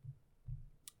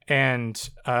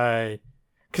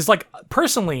 like,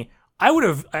 personally,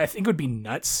 I think it would be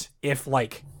nuts if,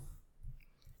 like,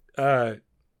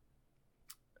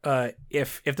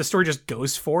 if the story just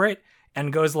goes for it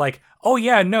and goes like, oh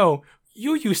yeah, no,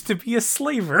 you used to be a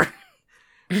slaver.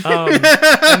 And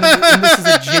this is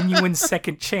a genuine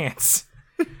second chance.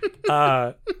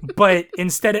 But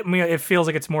instead it feels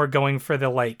like it's more going for the,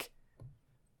 like,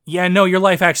 yeah, no, your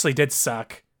life actually did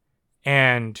suck,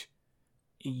 and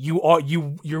you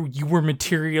were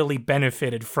materially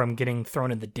benefited from getting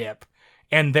thrown in the dip,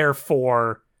 and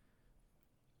therefore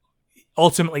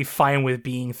ultimately fine with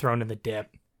being thrown in the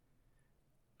dip.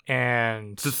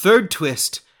 And The third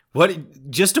twist,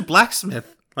 just a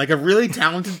blacksmith, like a really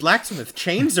talented blacksmith.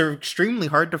 Chains are extremely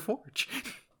hard to forge.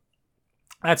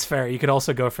 that's fair. You could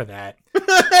also go for that.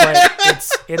 But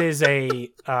it's a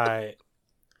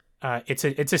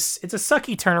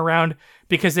sucky turnaround,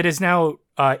 because it is now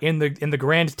in the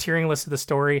grand tiering list of the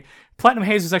story. Platinum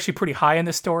Haze was actually pretty high in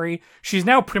this story. She's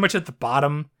now pretty much at the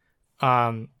bottom,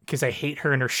 because I hate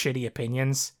her and her shitty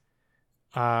opinions.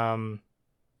 I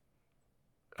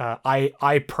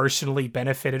personally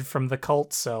benefited from the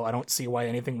cult, so I don't see why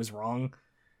anything was wrong.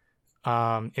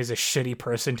 Is a shitty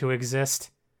person to exist.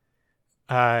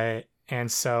 And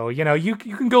so, you know, you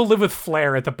can go live with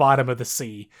Flair at the bottom of the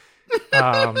sea.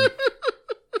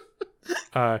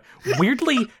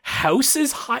 Weirdly, House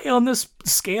is high on this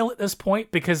scale at this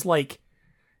point, because, like,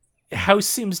 House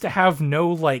seems to have no,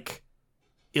 like,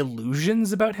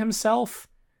 illusions about himself.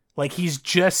 Like, he's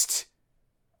just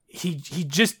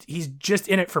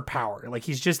in it for power. Like,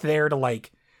 he's just there to,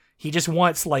 like, he just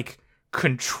wants, like,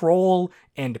 control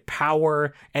and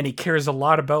power, and he cares a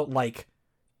lot about, like,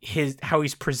 how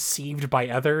he's perceived by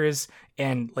others,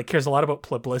 and, like, cares a lot about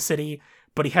publicity.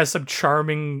 but he has some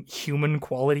charming human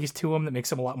qualities to him that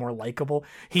makes him a lot more likable.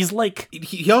 He's like...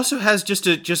 He also has just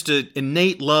a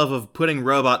innate love of putting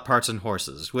robot parts in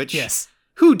horses, which... Yes.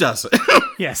 Who doesn't?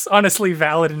 Yes, honestly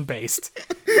valid and based.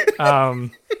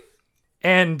 And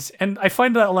I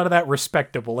find that a lot of that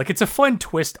respectable. Like, it's a fun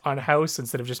twist on House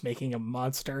instead of just making him a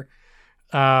monster.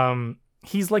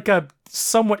 He's like a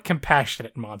somewhat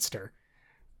compassionate monster.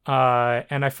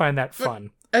 And I find that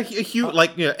fun. A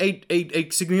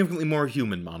significantly more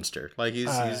human monster. Like,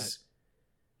 he's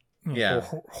yeah.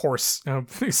 Horse.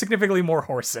 Significantly more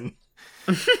horsen.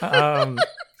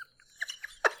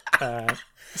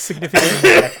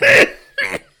 Significantly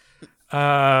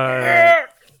more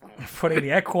putting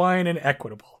the equine in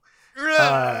equitable.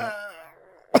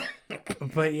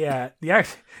 But yeah, the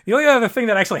only other thing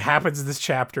that actually happens in this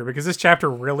chapter, because this chapter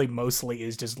really mostly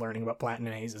is just learning about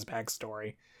Platinum Hayes'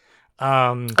 backstory.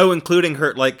 Including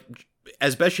her, like,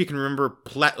 as best she can remember,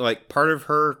 part of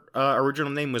her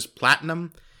original name was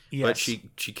Platinum, yes. But she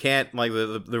can't, like,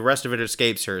 the rest of it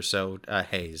escapes her, so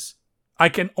Hayes. I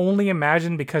can only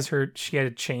imagine, because she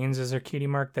had chains as her cutie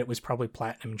mark, that it was probably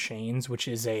Platinum Chains, which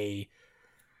is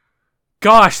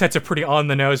gosh, that's a pretty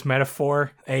on-the-nose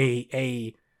metaphor.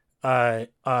 A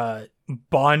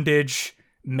bondage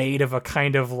made of a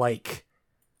kind of, like...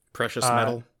 precious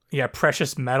metal. Yeah,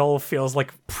 precious metal feels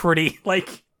like pretty,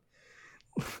 like...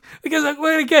 Because,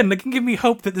 again, that can give me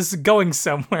hope that this is going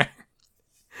somewhere.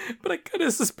 But I kind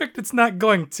of suspect it's not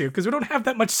going to, because we don't have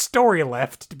that much story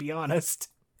left, to be honest.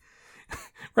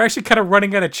 We're actually kind of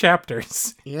running out of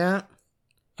chapters. Yeah.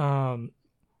 But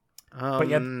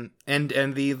yeah.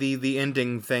 And the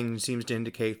ending thing seems to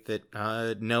indicate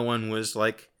that no one was,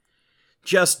 like,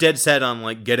 just dead set on,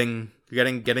 like, getting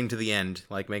to the end,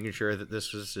 like making sure that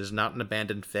this is not an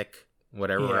abandoned fic,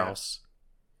 whatever else.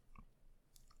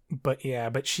 But yeah,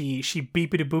 she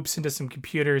beepity boops into some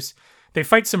computers. They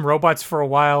fight some robots for a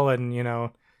while, and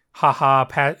haha,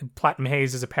 Platinum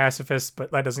Hayes is a pacifist,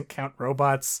 but that doesn't count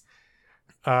robots.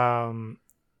 My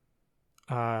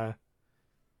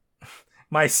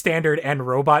standard and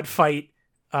robot fight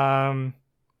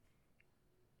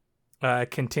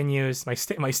continues.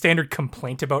 My standard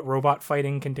complaint about robot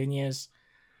fighting continues.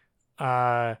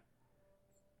 But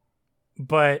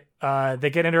they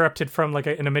get interrupted from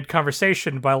in a mid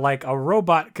conversation by like a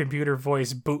robot computer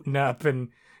voice booting up and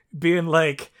being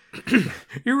like,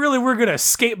 "You really were gonna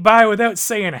skate by without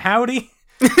saying howdy?"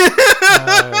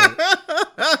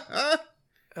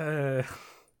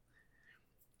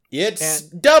 It's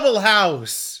Double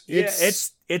House.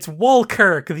 It's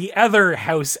Wolkirk, the other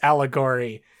House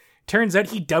allegory. Turns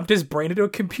out he dumped his brain into a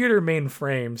computer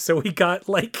mainframe, so we got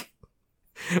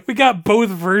both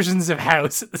versions of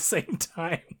House at the same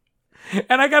time.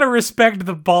 And I gotta respect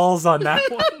the balls on that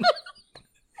one.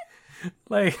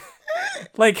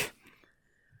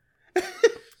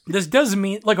 This does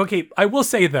mean, okay, I will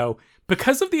say though,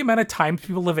 because of the amount of times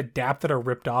people have adapted or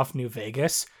ripped off New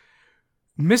Vegas,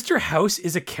 Mr. House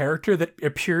is a character that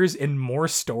appears in more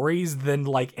stories than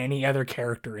any other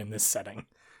character in this setting.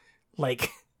 And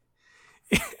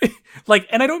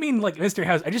I don't mean Mr.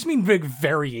 House, I just mean big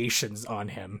variations on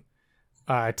him,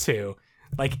 too.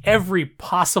 Every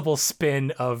possible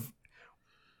spin of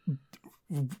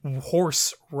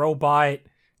horse, robot,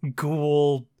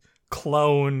 ghoul,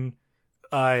 clone,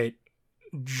 man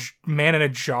in a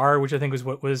jar, which I think was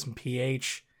what was in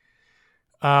PH.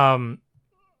 And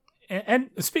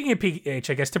speaking of PH,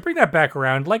 I guess to bring that back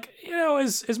around,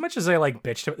 as much as I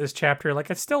bitched about this chapter,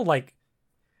 it's still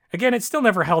again, it still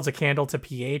never held a candle to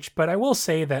PH, but I will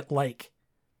say that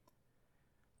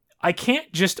I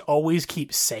can't just always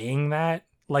keep saying that.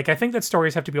 I think that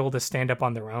stories have to be able to stand up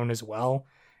on their own as well.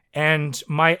 And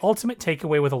my ultimate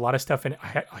takeaway with a lot of stuff in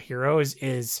Heroes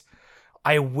is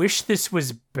I wish this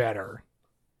was better.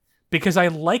 Because I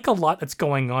like a lot that's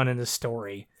going on in the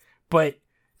story, but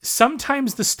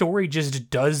sometimes the story just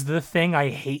does the thing I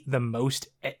hate the most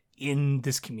in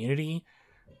this community,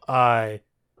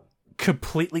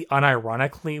 completely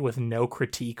unironically with no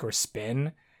critique or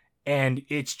spin, and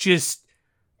it's just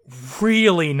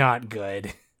really not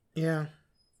good. Yeah.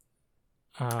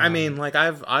 I mean,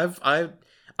 I've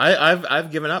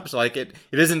given up. So it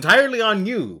is entirely on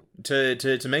you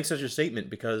to make such a statement,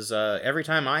 because every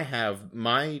time I have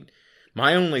my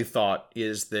only thought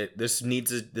is that this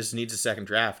needs a second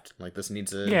draft. This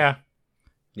needs a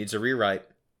rewrite.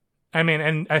 I mean,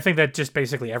 and I think that just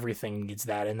basically everything needs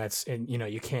that, and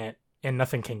you can't, and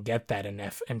nothing can get that in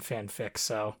fanfic.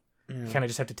 So you kind of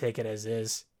just have to take it as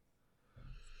is.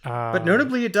 But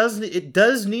notably, it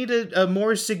does need a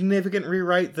more significant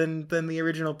rewrite than the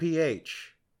original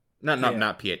PH.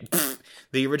 Not PH.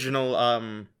 The original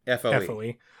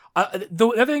FOE.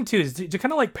 The other thing too is to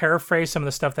kind of like paraphrase some of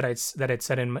the stuff that I'd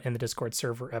said in the Discord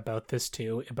server about this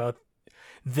too, about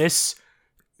this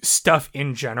stuff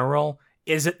in general,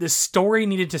 is that the story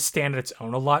needed to stand on its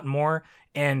own a lot more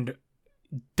and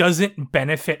doesn't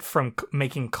benefit from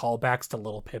making callbacks to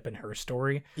Little Pip and her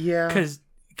story. Yeah,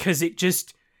 because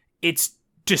it's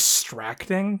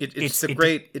distracting. It's the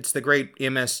great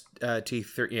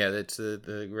MST3. Yeah, it's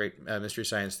the great Mystery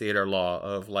Science Theater law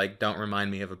of like, don't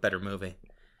remind me of a better movie.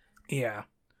 Yeah,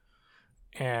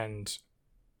 and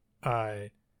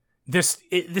this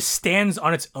stands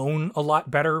on its own a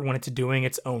lot better when it's doing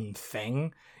its own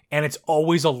thing, and it's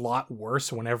always a lot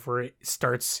worse whenever it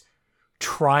starts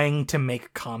trying to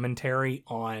make commentary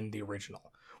on the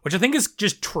original, which I think is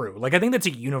just true. Like, I think that's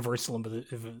a universal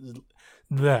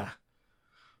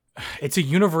it's a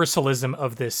universalism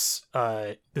of this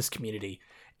this community.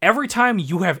 Every time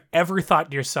you have ever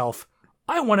thought to yourself,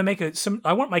 I want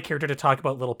my character to talk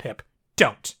about Little Pip,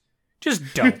 don't.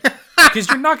 Just don't. Because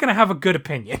you're not going to have a good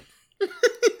opinion.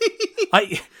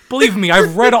 Believe me,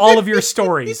 I've read all of your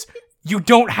stories. You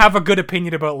don't have a good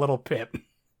opinion about Little Pip.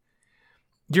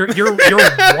 Your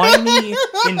whiny,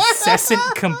 incessant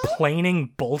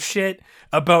complaining bullshit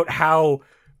about how,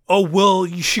 oh, well,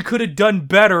 she could have done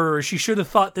better, or she should have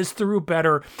thought this through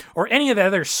better, or any of the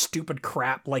other stupid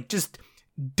crap, like, just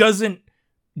doesn't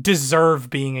deserve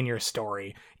being in your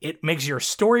story. It makes your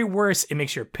story worse. It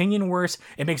makes your opinion worse.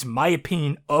 It makes my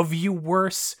opinion of you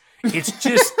worse. It's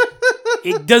just,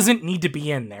 it doesn't need to be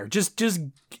in there. Just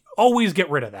always get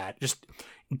rid of that. Just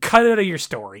cut it out of your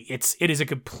story. It is a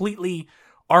completely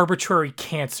arbitrary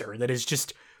cancer that is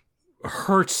just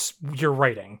hurts your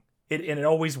writing. And it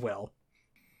always will.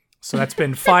 So that's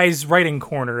been Phi's writing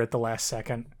corner at the last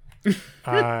second.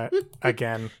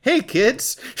 Again. Hey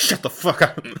kids, shut the fuck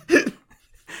up.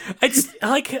 It's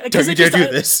like, don't you dare do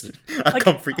this. I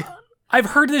come for you. I've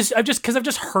heard this. I've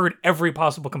just heard every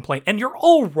possible complaint, and you're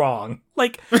all wrong.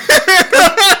 I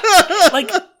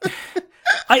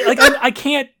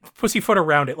can't pussyfoot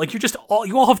around it. Like, you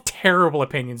all have terrible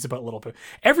opinions about Little Pip.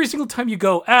 Every single time you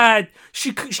go,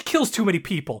 she kills too many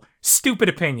people. Stupid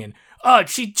opinion.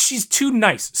 She's too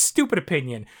nice. Stupid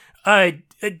opinion.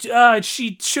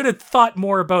 She should have thought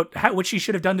more about what she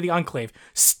should have done to the Enclave.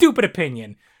 Stupid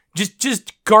opinion.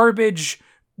 Just garbage.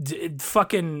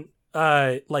 Fucking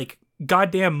like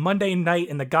goddamn Monday night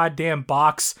in the goddamn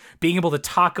box. Being able to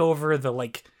talk over the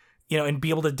and be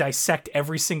able to dissect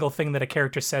every single thing that a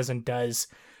character says and does.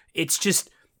 It's just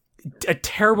a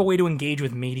terrible way to engage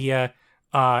with media,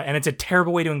 and it's a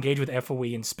terrible way to engage with FOE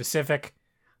in specific.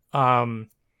 And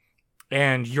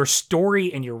your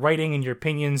story and your writing and your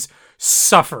opinions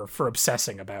suffer for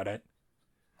obsessing about it.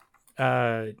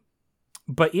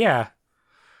 But yeah.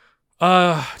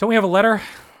 Don't we have a letter?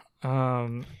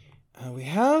 We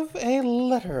have a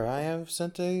letter. I have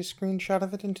sent a screenshot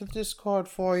of it into the Discord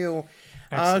for you.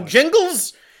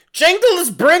 Jingles,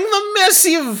 bring the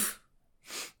missive.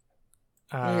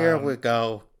 Here we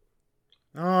go.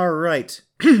 All right.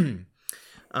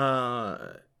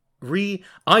 I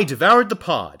devoured the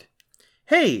pod.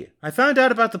 Hey, I found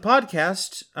out about the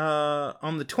podcast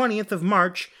on the 20th of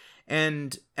March,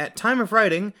 and at time of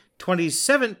writing,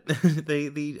 27th,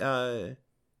 the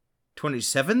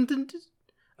 27th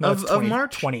of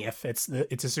March? 20th.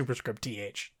 It's a superscript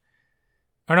TH.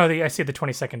 Oh no, I see the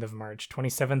 22nd of March.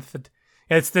 27th.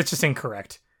 That's just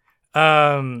incorrect.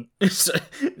 Let's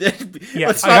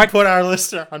not put our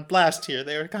listener on blast here.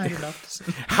 They were kind enough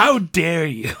to... How dare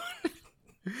you?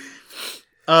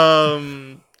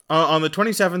 On the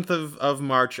 27th of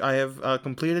March, I have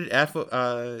completed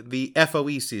the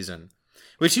FOE season,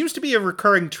 which seems to be a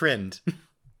recurring trend.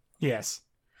 Yes.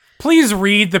 Please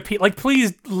read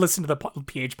please listen to the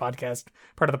PH podcast,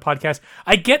 part of the podcast.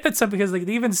 I get that because they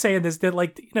even say in this that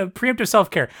preemptive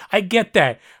self-care. I get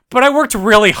that, but I worked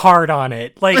really hard on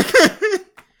it.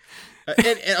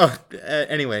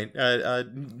 Anyway,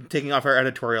 taking off our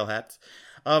editorial hats,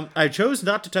 I chose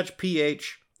not to touch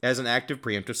PH as an act of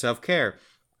preemptive self-care.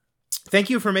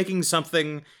 Thank you for making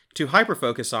something to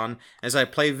hyper-focus on as I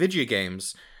play video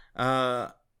games.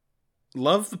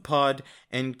 Love the pod,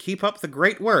 and keep up the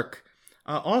great work.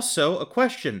 Also, a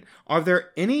question. Are there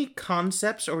any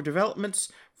concepts or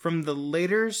developments from the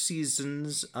later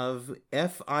seasons of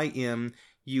FIM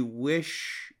you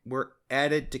wish were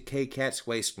added to K-Cat's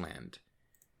Wasteland?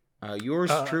 Yours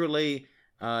truly,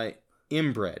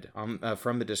 Inbred,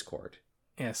 from the Discord.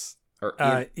 Yes.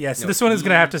 Yes, this one is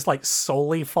going to have to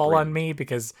solely fall on me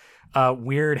because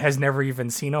Weird has never even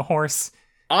seen a horse.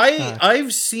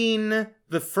 I've seen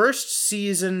the first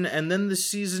season and then the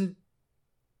season.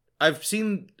 I've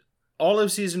seen all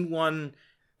of season 1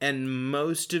 and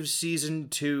most of season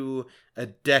 2 a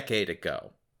decade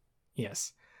ago.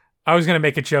 Yes. I was going to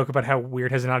make a joke about how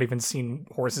Weird has not even seen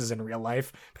horses in real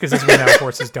life, because as we know,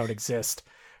 horses don't exist.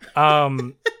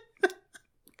 But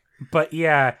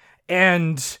yeah,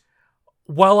 and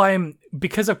while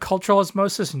because of cultural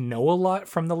osmosis, know a lot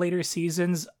from the later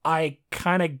seasons, I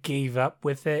kind of gave up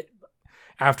with it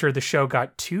after the show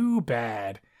got too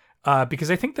bad. Because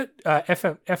I think that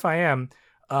FIM,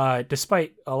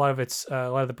 despite a lot of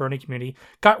the Brony community,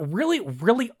 got really,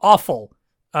 really awful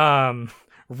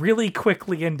really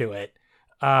quickly into it.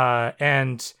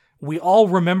 And we all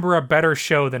remember a better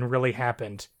show than really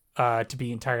happened, to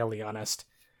be entirely honest.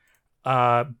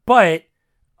 But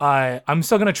I'm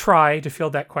still going to try to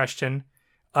field that question,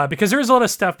 because there's a lot of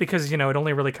stuff, because, it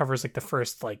only really covers like the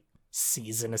first like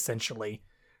season essentially,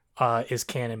 is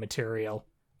canon material,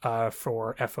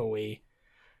 for FOE.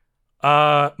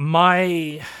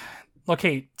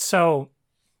 Okay, so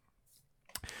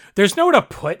there's nowhere to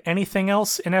put anything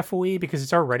else in FOE because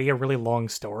it's already a really long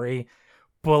story,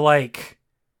 but like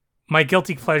my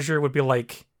guilty pleasure would be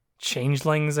like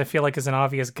Changelings. I feel like is an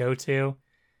obvious go-to.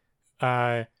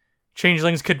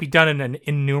 Changelings could be done in an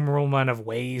innumerable amount of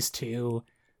ways too,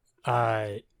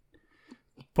 but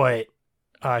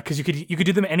because you could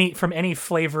do them from any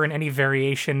flavor and any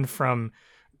variation, from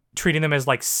treating them as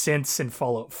like synths in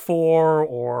Fallout 4,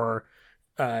 or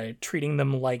treating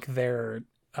them like they're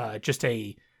just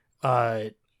a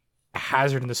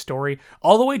hazard in the story,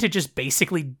 all the way to just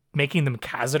basically making them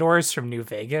Cazadors from New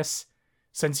Vegas.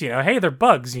 Since, hey, they're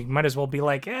bugs, you might as well be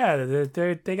like, yeah,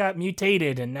 they got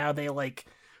mutated and now they like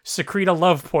secrete a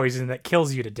love poison that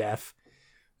kills you to death.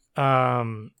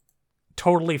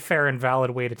 Totally fair and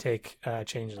valid way to take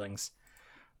Changelings.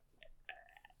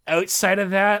 Outside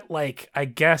of that, like, I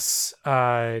guess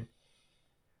FO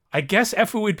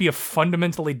would be a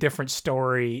fundamentally different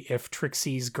story if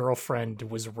Trixie's girlfriend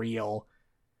was real.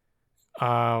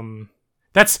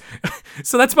 That's my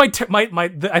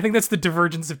I think that's the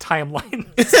divergence of timeline.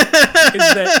 is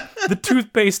that the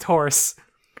tooth-based horse,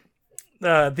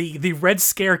 the Red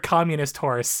Scare communist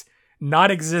horse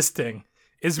not existing,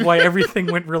 is why everything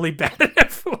went really bad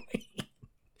at FOE.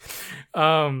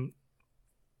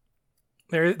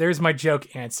 There's my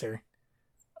joke answer.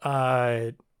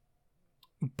 But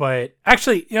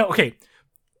actually, okay.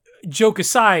 Joke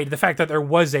aside, the fact that there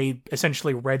was a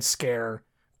essentially Red Scare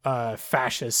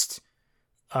fascist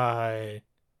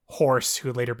horse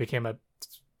who later became a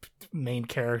main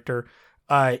character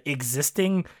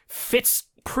existing fits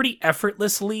pretty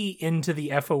effortlessly into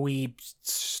the FOE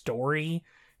story,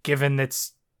 given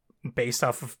it's based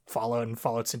off of Fallout, and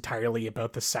Fallout's entirely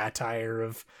about the satire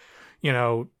of,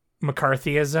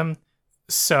 McCarthyism.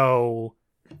 So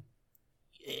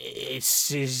it's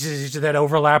that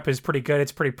overlap is pretty good.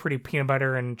 It's pretty peanut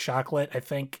butter and chocolate, I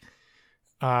think.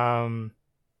 And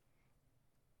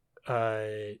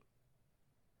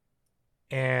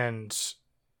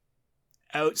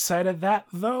outside of that,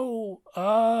 though,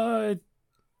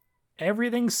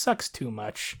 everything sucks too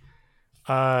much.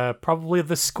 Probably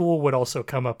the school would also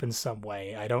come up in some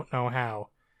way. I don't know how,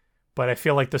 but I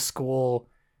feel like the school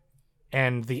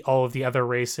and all of the other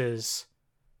races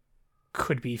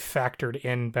could be factored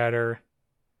in better.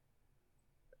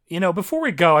 Before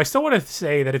we go, I still want to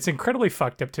say that it's incredibly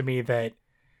fucked up to me that,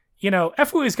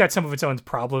 FOE's got some of its own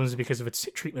problems because of its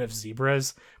treatment of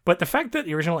zebras, but the fact that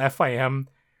the original FIM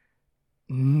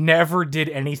never did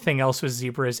anything else with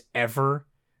zebras ever,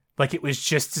 like it was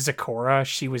just Zecora,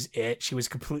 she was it, she was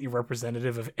completely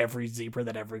representative of every zebra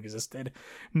that ever existed,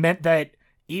 meant that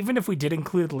even if we did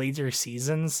include later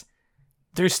seasons,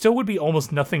 there still would be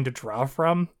almost nothing to draw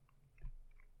from.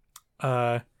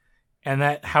 And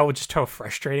how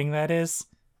frustrating that is.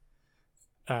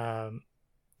 But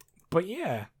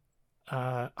yeah,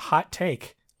 hot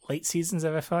take. Late seasons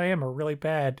of FIM are really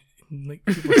bad. Like,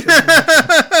 people shouldn't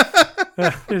watch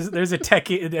them. There's a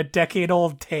decade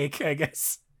old take, I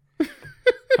guess.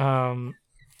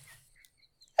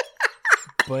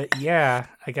 But yeah,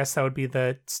 I guess that would be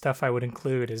the stuff I would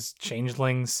include is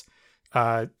Changelings,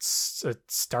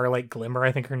 Starlight Glimmer,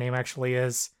 I think her name actually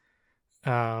is.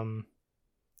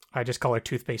 I just call her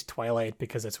Toothpaste Twilight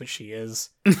because that's what she is.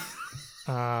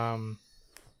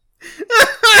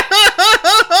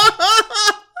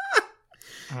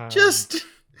 Just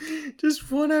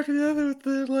one after the other with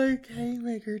the like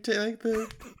haymaker, like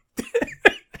the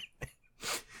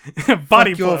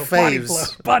body fuck blow, your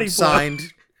faves. body blow.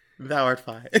 Signed, Thou art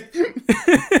fine.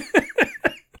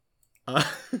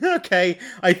 Okay,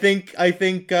 I think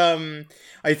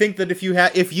that if you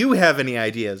have any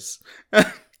ideas,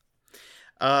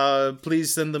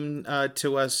 please send them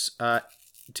to us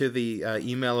to the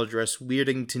email address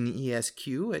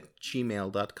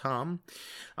weirdingtonesq@gmail.com.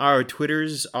 Our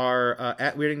Twitters are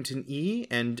at weirdingtone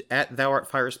and at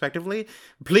thouartfi respectively.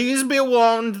 Please be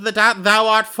warned that at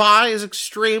thouartfi is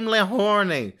extremely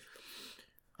horny.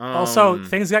 Also,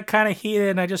 things got kind of heated,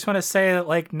 and I just want to say that,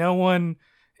 like, no one...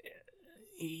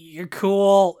 You're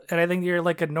cool, and I think you're,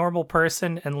 like, a normal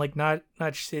person, and, like, not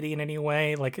shitty in any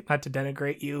way, like, not to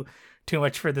denigrate you too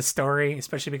much for the story,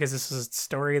 especially because this is a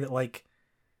story that, like,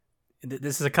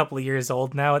 this is a couple of years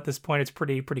old now at this point. It's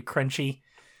pretty crunchy.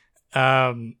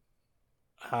 And,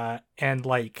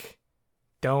 like,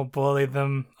 don't bully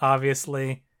them,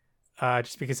 obviously,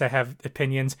 just because I have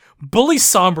opinions. Bully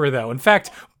Sombra, though. In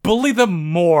fact, bully them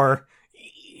more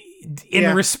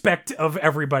in respect of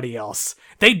everybody else.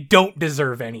 They don't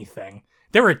deserve anything.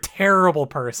 They're a terrible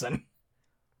person.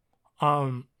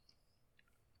 I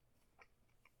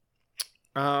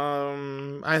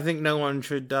think no one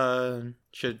should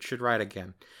write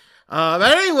again.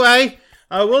 But anyway,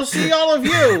 we'll see all of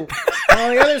you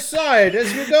on the other side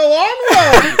as we go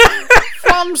onward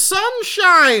from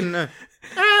sunshine and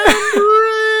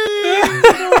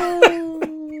rainbow.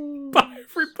 Bye,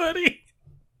 everybody.